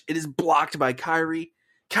splash. It is blocked by Kairi.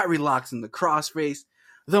 Kairi locks in the crossface.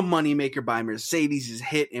 The Moneymaker by Mercedes is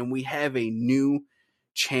hit, and we have a new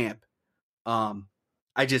champ. I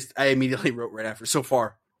immediately wrote right after, so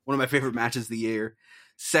far, one of my favorite matches of the year.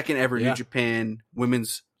 Second ever New Japan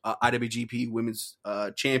Women's IWGP Women's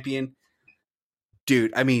Champion.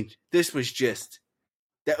 Dude, I mean, this was just...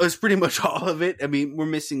 That was pretty much all of it. I mean, we're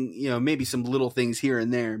missing, maybe some little things here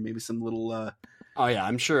and there, maybe some little oh yeah,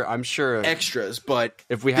 I'm sure extras, but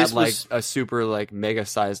if we had like a super like mega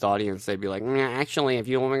sized audience, they'd be like, actually, if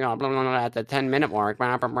you only got blah, blah, blah, at the 10-minute mark,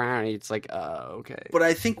 blah, blah, blah, it's like, okay. But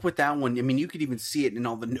I think with that one, I mean, you could even see it in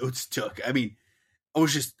all the notes took. I mean, I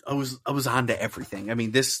was on to everything. I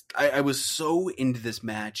mean, I was so into this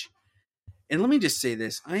match. And let me just say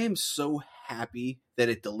this, I am so happy that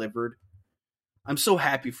it delivered. I'm so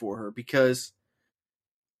happy for her because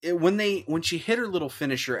when she hit her little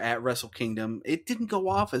finisher at Wrestle Kingdom, it didn't go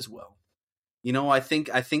off as well. I think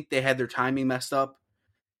they had their timing messed up,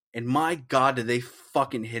 and my God, did they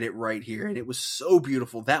fucking hit it right here. And it was so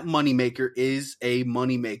beautiful. That Moneymaker is a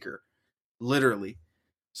moneymaker, literally.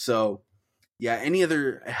 So yeah,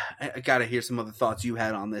 I gotta hear some other thoughts you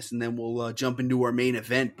had on this, and then we'll jump into our main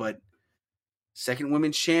event. But second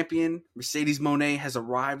women's champion, Mercedes Moné, has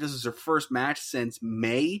arrived. This is her first match since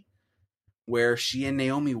May, where she and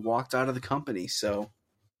Naomi walked out of the company. So,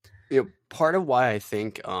 part of why I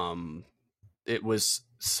think it was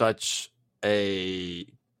such a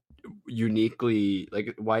uniquely,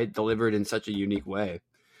 like, why it delivered in such a unique way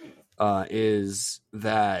is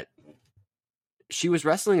that she was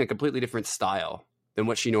wrestling a completely different style than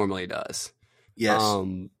what she normally does. Yes.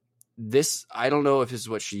 This, I don't know if this is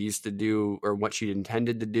what she used to do or what she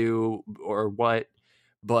intended to do or what,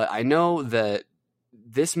 but I know that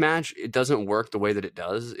this match, it doesn't work the way that it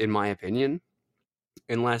does, in my opinion,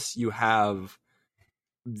 unless you have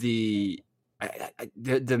the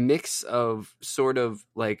mix of sort of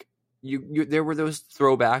like you there were those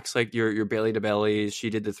throwbacks like your Bailey to Belly. She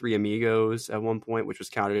did the Three Amigos at one point, which was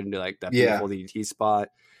counted into like that beautiful DDT spot,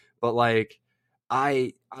 but like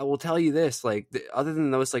I will tell you this, like, other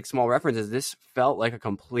than those like small references, this felt like a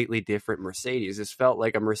completely different Mercedes. This felt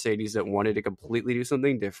like a Mercedes that wanted to completely do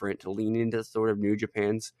something different, to lean into sort of New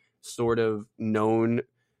Japan's sort of known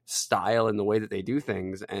style and the way that they do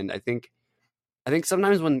things. And I think I think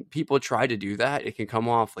sometimes when people try to do that, it can come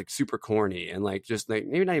off like super corny and like just like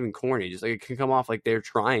maybe not even corny, just like it can come off like they're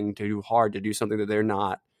trying to do hard to do something that they're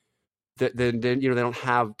not, that they don't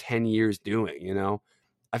have 10 years doing,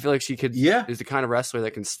 I feel like she could Yeah. is the kind of wrestler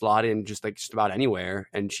that can slot in just about anywhere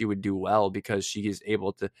and she would do well because she is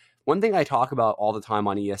able to. One thing I talk about all the time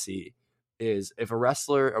on ESE is if a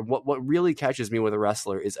wrestler, or what really catches me with a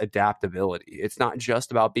wrestler is adaptability. It's not just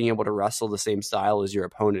about being able to wrestle the same style as your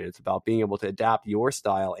opponent. It's about being able to adapt your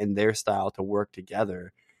style and their style to work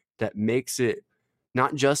together. That makes it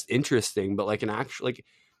not just interesting, but like an actual, like,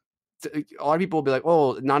 a lot of people will be like,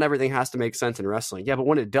 oh, not everything has to make sense in wrestling. Yeah, but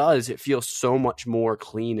when it does, it feels so much more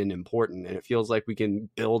clean and important. And it feels like we can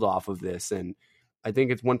build off of this. And I think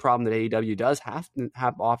it's one problem that AEW does have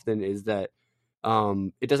often is that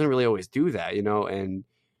it doesn't really always do that,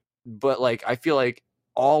 but like I feel like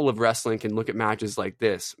all of wrestling can look at matches like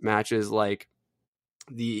this, matches like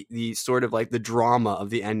the sort of like the drama of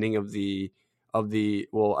the ending of the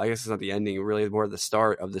well, I guess it's not the ending, really more the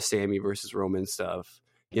start of the Sammy versus Roman stuff.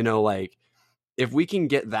 Like if we can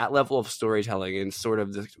get that level of storytelling and sort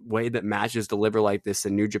of the way that matches deliver like this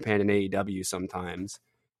in New Japan and AEW sometimes,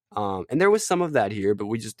 and there was some of that here, but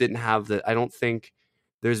we just didn't have I don't think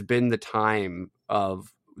there's been the time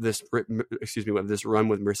of this run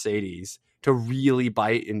with Mercedes to really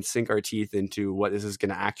bite and sink our teeth into what this is going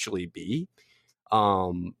to actually be.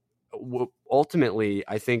 Ultimately,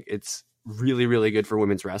 I think it's really, really good for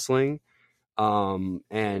women's wrestling.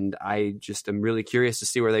 And I just am really curious to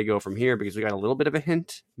see where they go from here because we got a little bit of a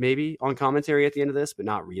hint maybe on commentary at the end of this, but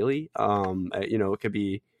not really. It could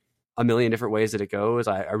be a million different ways that it goes.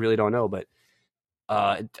 I really don't know, but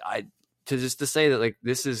to say that like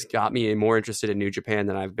this has got me more interested in New Japan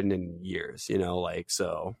than I've been in years,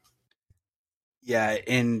 so. Yeah,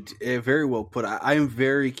 and very well put. I am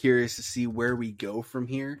very curious to see where we go from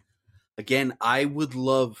here. Again, I would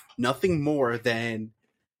love nothing more than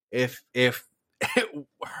if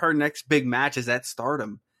her next big match is at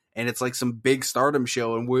Stardom and it's like some big Stardom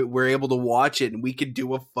show and we're able to watch it and we could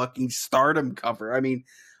do a fucking Stardom cover. I mean,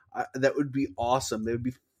 that would be awesome.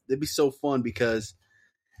 That'd be so fun because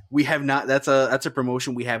we have not. That's a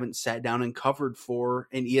promotion we haven't sat down and covered for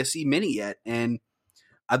an ESC mini yet, and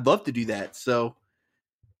I'd love to do that. So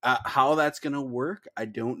how that's gonna work, I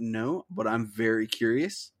don't know, but I'm very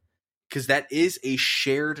curious because that is a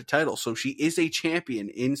shared title. So she is a champion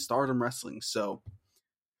in Stardom Wrestling. So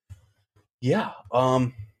yeah,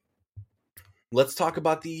 let's talk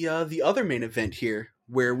about the other main event here,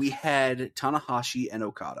 where we had Tanahashi and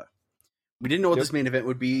Okada. We didn't know what this main event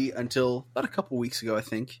would be until about a couple weeks ago, I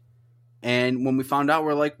think. And when we found out,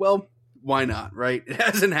 we're like, well, why not, right? It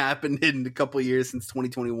hasn't happened in a couple of years since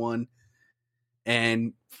 2021.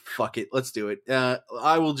 And fuck it, let's do it.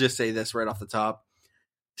 I will just say this right off the top.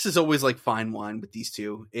 This is always like fine wine with these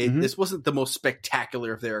two. This wasn't the most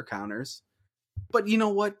spectacular of their encounters. But you know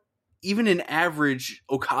what? Even an average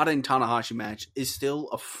Okada and Tanahashi match is still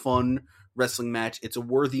a fun wrestling match. It's a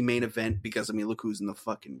worthy main event because, I mean, look who's in the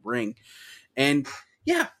fucking ring. And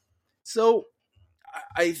yeah, so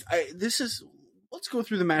let's go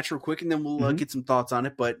through the match real quick and then we'll get some thoughts on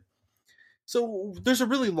it. But so there's a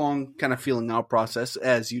really long kind of feeling out process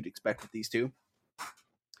as you'd expect with these two.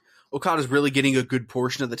 Okada's really getting a good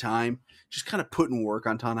portion of the time, just kind of putting work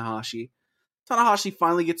on Tanahashi. Tanahashi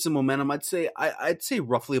finally gets some momentum. I'd say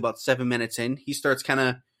roughly about 7 minutes in, he starts kind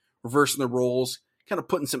of reversing the roles, kind of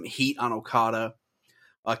putting some heat on Okada.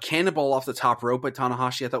 A cannonball off the top rope by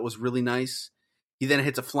Tanahashi I thought was really nice. He then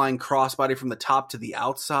hits a flying crossbody from the top to the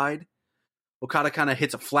outside. Okada kind of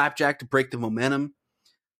hits a flapjack to break the momentum.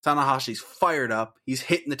 Tanahashi's fired up. He's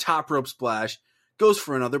hitting the top rope splash. Goes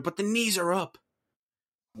for another, but the knees are up.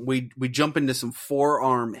 We jump into some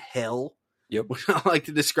forearm hell. Yep. I like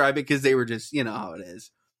to describe it because they were just, you know how it is.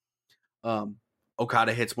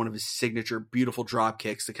 Okada hits one of his signature beautiful drop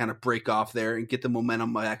kicks to kind of break off there and get the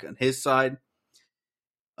momentum back on his side.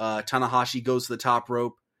 Tanahashi goes to the top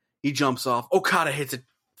rope. He jumps off. Okada hits a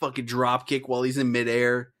fucking drop kick while he's in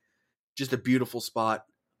midair. Just a beautiful spot.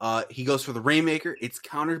 He goes for the Rainmaker. It's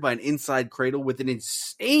countered by an inside cradle with an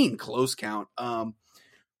insane close count.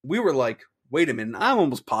 We were like, wait a minute. I'm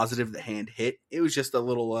almost positive the hand hit. It was just a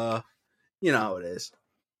little, you know how it is.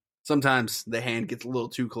 Sometimes the hand gets a little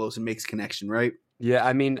too close and makes connection, right? Yeah,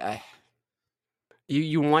 I mean,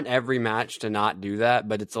 you want every match to not do that,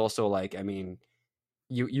 but it's also like, I mean,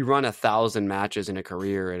 you run 1,000 matches in a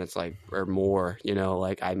career and it's like, or more,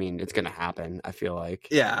 like, I mean, it's going to happen, I feel like.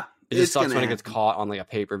 Yeah. It just sucks when it gets caught on like a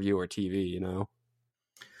pay-per-view or TV,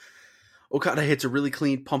 Okada hits a really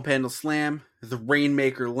clean pump handle slam. The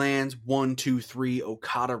Rainmaker lands. 1, 2, 3.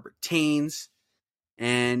 Okada retains.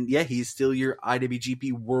 And yeah, he's still your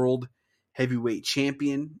IWGP World Heavyweight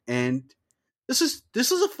Champion. And this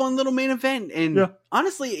is a fun little main event. And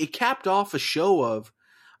honestly, it capped off a show of,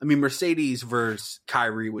 I mean, Mercedes versus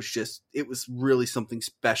Kyrie it was really something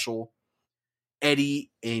special. Eddie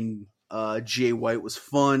and Jay White was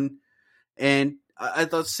fun. And I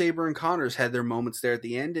thought Sabre and Connors had their moments there at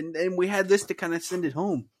the end. And we had this to kind of send it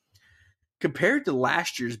home. Compared to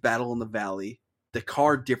last year's Battle in the Valley, the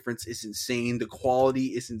card difference is insane. The quality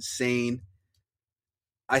is insane.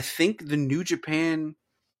 I think the New Japan,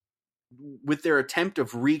 with their attempt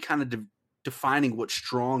of defining what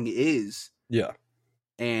strong is,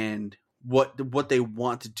 and what they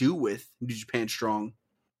want to do with New Japan Strong,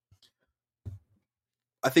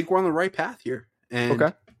 I think we're on the right path here. And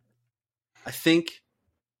I think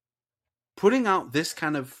putting out this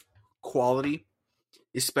kind of quality,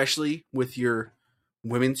 especially with your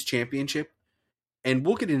women's championship, and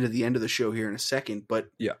we'll get into the end of the show here in a second,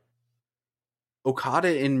 but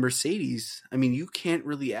Okada and Mercedes, I mean, you can't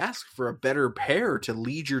really ask for a better pair to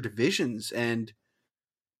lead your divisions. And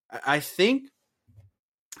I think,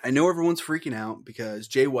 I know everyone's freaking out because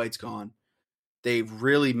Jay White's gone. They've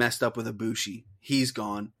really messed up with Ibushi. He's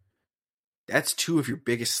gone. That's two of your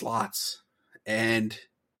biggest slots, and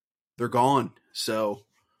they're gone. So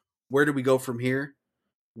where do we go from here?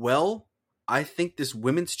 Well, I think this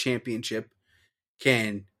women's championship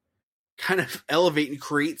can kind of elevate and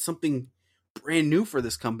create something brand new for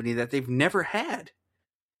this company that they've never had.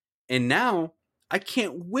 And now I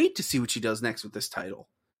can't wait to see what she does next with this title.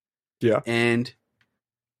 Yeah. And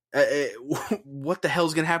what the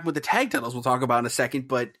hell's going to happen with the tag titles we'll talk about in a second.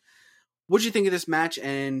 But what did you think of this match,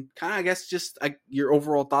 and kind of, I guess, just your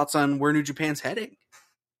overall thoughts on where New Japan's heading?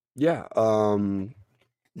 Yeah.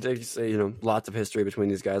 They say, lots of history between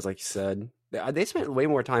these guys, like you said. They spent way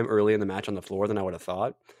more time early in the match on the floor than I would have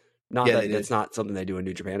thought. Not that it's not something they do in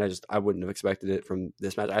New Japan. I wouldn't have expected it from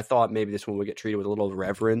this match. I thought maybe this one would get treated with a little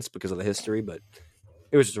reverence because of the history, but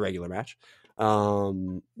it was just a regular match.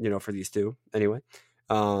 For these two anyway.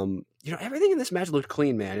 Everything in this match looked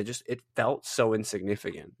clean, man. It felt so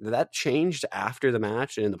insignificant. That changed after the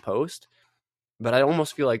match and in the post, but I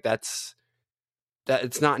almost feel like that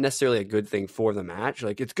it's not necessarily a good thing for the match.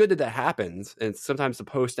 Like, it's good that happens, and sometimes the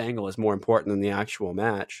post angle is more important than the actual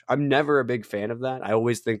match. I'm never a big fan of that. I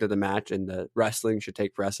always think that the match and the wrestling should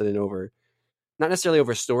take precedent over, not necessarily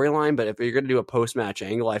over storyline, but if you're going to do a post match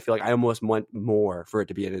angle, I feel like I almost want more for it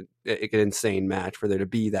to be an insane match, for there to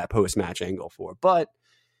be that post match angle for. But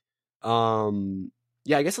I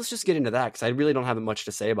guess let's just get into that, because I really don't have much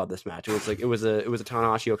to say about this match. It was a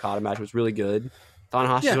Tanahashi Okada match. It was really good.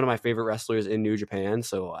 Tanahashi is one of my favorite wrestlers in New Japan,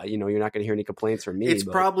 so you're not going to hear any complaints from me. It's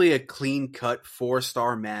probably a clean cut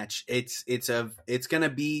 4-star match. It's going to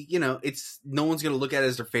be, it's, no one's going to look at it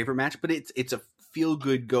as their favorite match, but it's a feel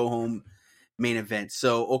good go home main event.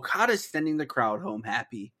 So Okada's sending the crowd home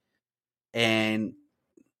happy, and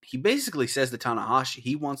he basically says to Tanahashi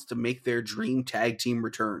he wants to make their dream tag team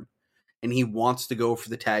return, and he wants to go for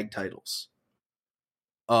the tag titles.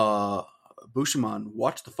 Bushman,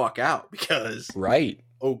 watch the fuck out, because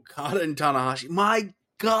Okada and Tanahashi, my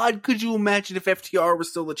God, could you imagine if FTR was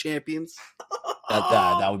still the champions?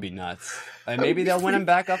 That would be nuts. Maybe they'll win him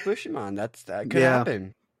back off Bushman. That could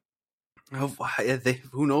happen.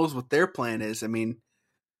 Who knows what their plan is? I mean,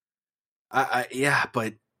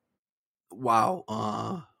 but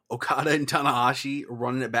wow, Okada and Tanahashi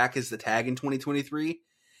running it back as the tag in 2023.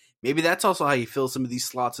 Maybe that's also how you fill some of these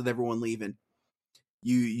slots with everyone leaving.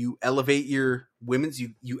 You elevate your women's,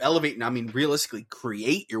 you elevate, and I mean realistically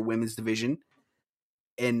create your women's division,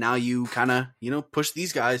 and now you kind of push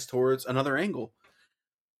these guys towards another angle.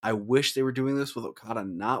 I wish they were doing this with Okada,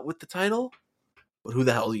 not with the title, but who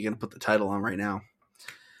the hell are you going to put the title on right now?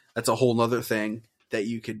 That's a whole nother thing that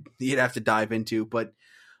you'd have to dive into. But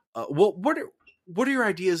what are your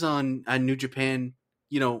ideas on New Japan?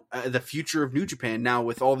 The future of New Japan now,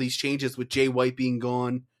 with all these changes, with Jay White being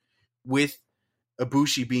gone, with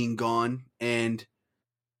Ibushi being gone, and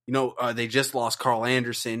they just lost Carl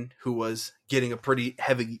Anderson, who was getting a pretty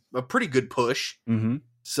good push. Mm-hmm.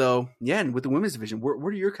 So and with the women's division, where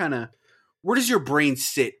does your brain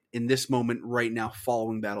sit in this moment right now,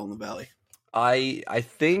 following Battle in the Valley? I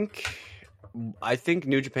think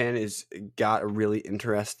New Japan has got a really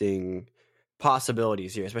interesting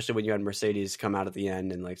possibilities here, especially when you had Mercedes come out at the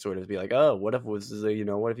end and sort of be like, oh, what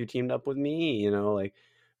if you teamed up with me?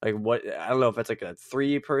 Like what, I don't know if it's like a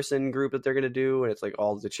 3-person group that they're going to do, and it's like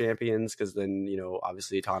all the champions, because then,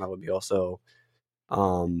 obviously Tana would also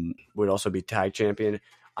be tag champion.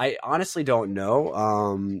 I honestly don't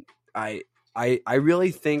know. I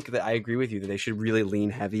really think that I agree with you that they should really lean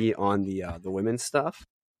heavy on the women's stuff.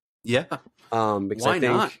 Yeah. Because Why I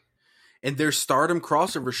think not? And their Stardom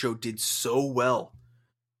crossover show did so well.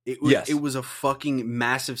 It was a fucking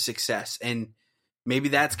massive success. And maybe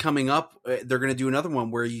that's coming up. They're going to do another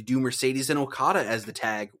one where you do Mercedes and Okada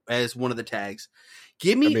as one of the tags.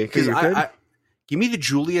 Give me give me the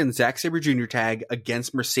Julia and Zack Sabre Jr. tag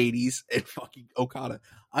against Mercedes and fucking Okada.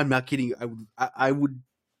 I'm not kidding you. I would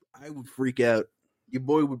freak out. Your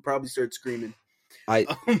boy would probably start screaming. I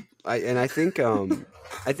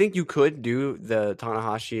think you could do the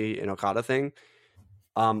Tanahashi and Okada thing.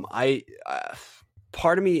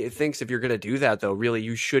 Part of me thinks if you're going to do that, though, really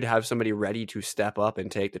you should have somebody ready to step up and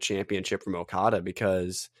take the championship from Okada,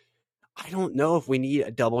 because I don't know if we need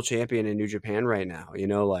a double champion in New Japan right now. You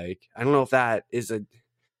know, like, I don't know if that is a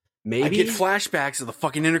maybe. I get flashbacks of the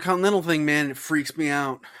fucking Intercontinental thing, man. It freaks me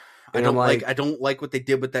out. I don't like what they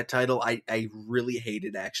did with that title. I really hate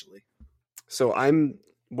it, actually. So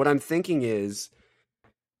what I'm thinking is,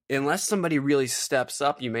 unless somebody really steps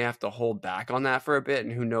up, you may have to hold back on that for a bit,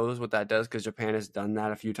 and who knows what that does, because Japan has done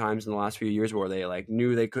that a few times in the last few years where they like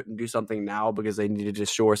knew they couldn't do something now because they needed to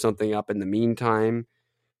shore something up in the meantime.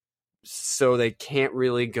 So they can't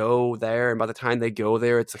really go there, and by the time they go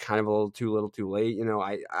there, it's kind of a little too late. You know,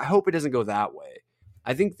 I hope it doesn't go that way.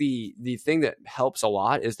 I think the thing that helps a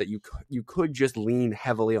lot is that you could just lean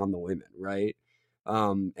heavily on the women, right?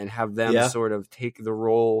 And have them sort of take the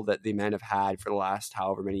role that the men have had for the last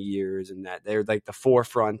however many years, and that they're like the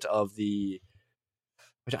forefront of the.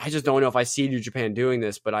 Which I just don't know if I see New Japan doing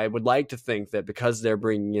this, but I would like to think that because they're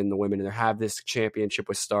bringing in the women and they have this championship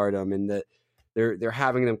with Stardom, and that they're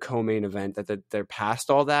having them co-main event, that they're past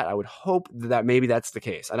all that. I would hope that maybe that's the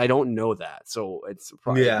case, and I don't know that, so it's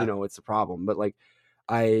probably it's a problem. But like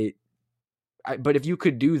but if you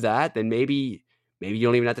could do that, then maybe you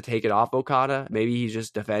don't even have to take it off Okada. Maybe he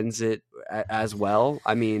just defends it as well.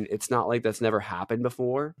 I mean, it's not like that's never happened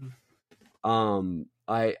before. I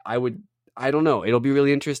don't know. It'll be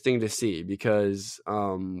really interesting to see, because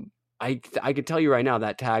I could tell you right now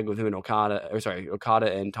that tag with him and Okada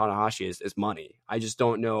and Tanahashi is money. I just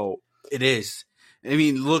don't know. It is. I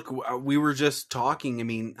mean, look, we were just talking. I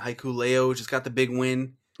mean, Haiku Leo just got the big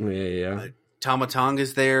win. Yeah. Tama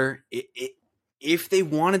Tonga's there. If they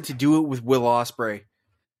wanted to do it with Will Ospreay,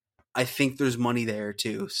 I think there's money there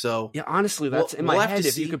too. So yeah, honestly, that's in my head.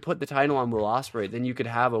 If you could put the title on Will Ospreay, then you could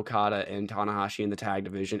have Okada and Tanahashi in the tag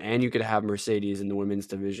division, and you could have Mercedes in the women's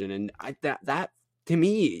division. And that to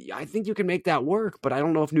me, I think you can make that work. But I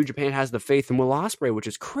don't know if New Japan has the faith in Will Ospreay, which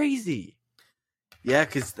is crazy. Yeah,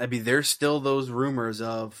 because I mean, there's still those rumors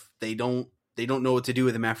of they don't know what to do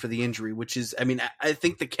with him after the injury. Which is, I mean, I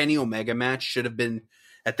think the Kenny Omega match should have been.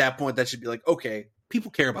 At that point, that should be like, okay,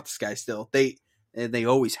 people care about this guy still. They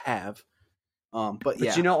always have. But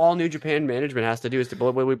yeah. You know, all New Japan management has to do is to,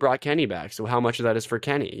 well, we brought Kenny back. So how much of that is for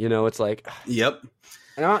Kenny? You know, it's like, yep.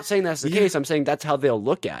 And I'm not saying that's the case. I'm saying that's how they'll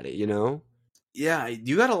look at it, you know? Yeah,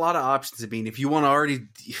 you got a lot of options. I mean, if you want to already,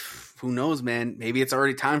 who knows, man, maybe it's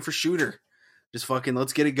already time for Shooter. Just fucking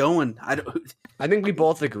let's get it going. I think we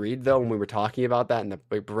both agreed though when we were talking about that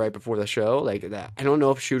right before the show, like that. I don't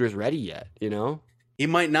know if Shooter's ready yet, you know? He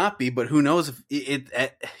might not be, but who knows if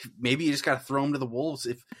maybe you just got to throw him to the wolves.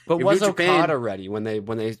 But was Okada ready when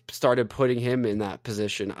they started putting him in that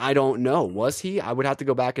position? I don't know. Was he? I would have to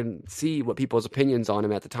go back and see what people's opinions on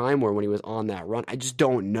him at the time were when he was on that run. I just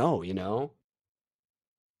don't know, you know?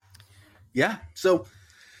 Yeah. So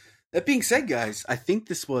that being said, guys, I think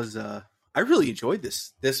this was I really enjoyed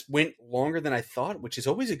this. This went longer than I thought, which is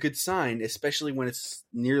always a good sign, especially when it's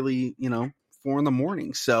nearly, 4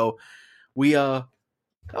 a.m. So we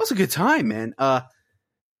that was a good time, man.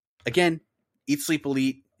 Again, Eat Sleep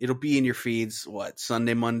Elite. It'll be in your feeds.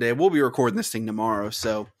 Sunday, Monday. We'll be recording this thing tomorrow.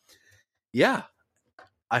 So, yeah.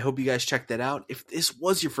 I hope you guys check that out. If this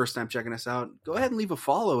was your first time checking us out, go ahead and leave a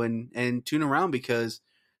follow and tune around, because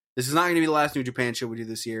this is not going to be the last New Japan show we do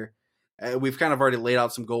this year. We've kind of already laid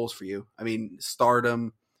out some goals for you. I mean,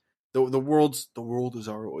 Stardom. The world is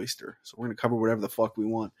our oyster. So we're going to cover whatever the fuck we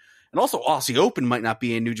want. And also, Aussie Open might not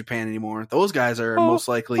be in New Japan anymore. Those guys are most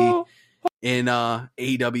likely in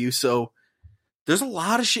AEW. So there's a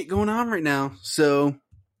lot of shit going on right now. So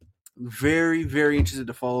very, very interested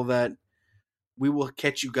to follow that. We will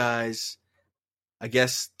catch you guys, I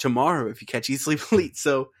guess, tomorrow if you catch Eat Sleep Elite.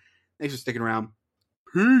 So thanks for sticking around.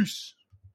 Peace.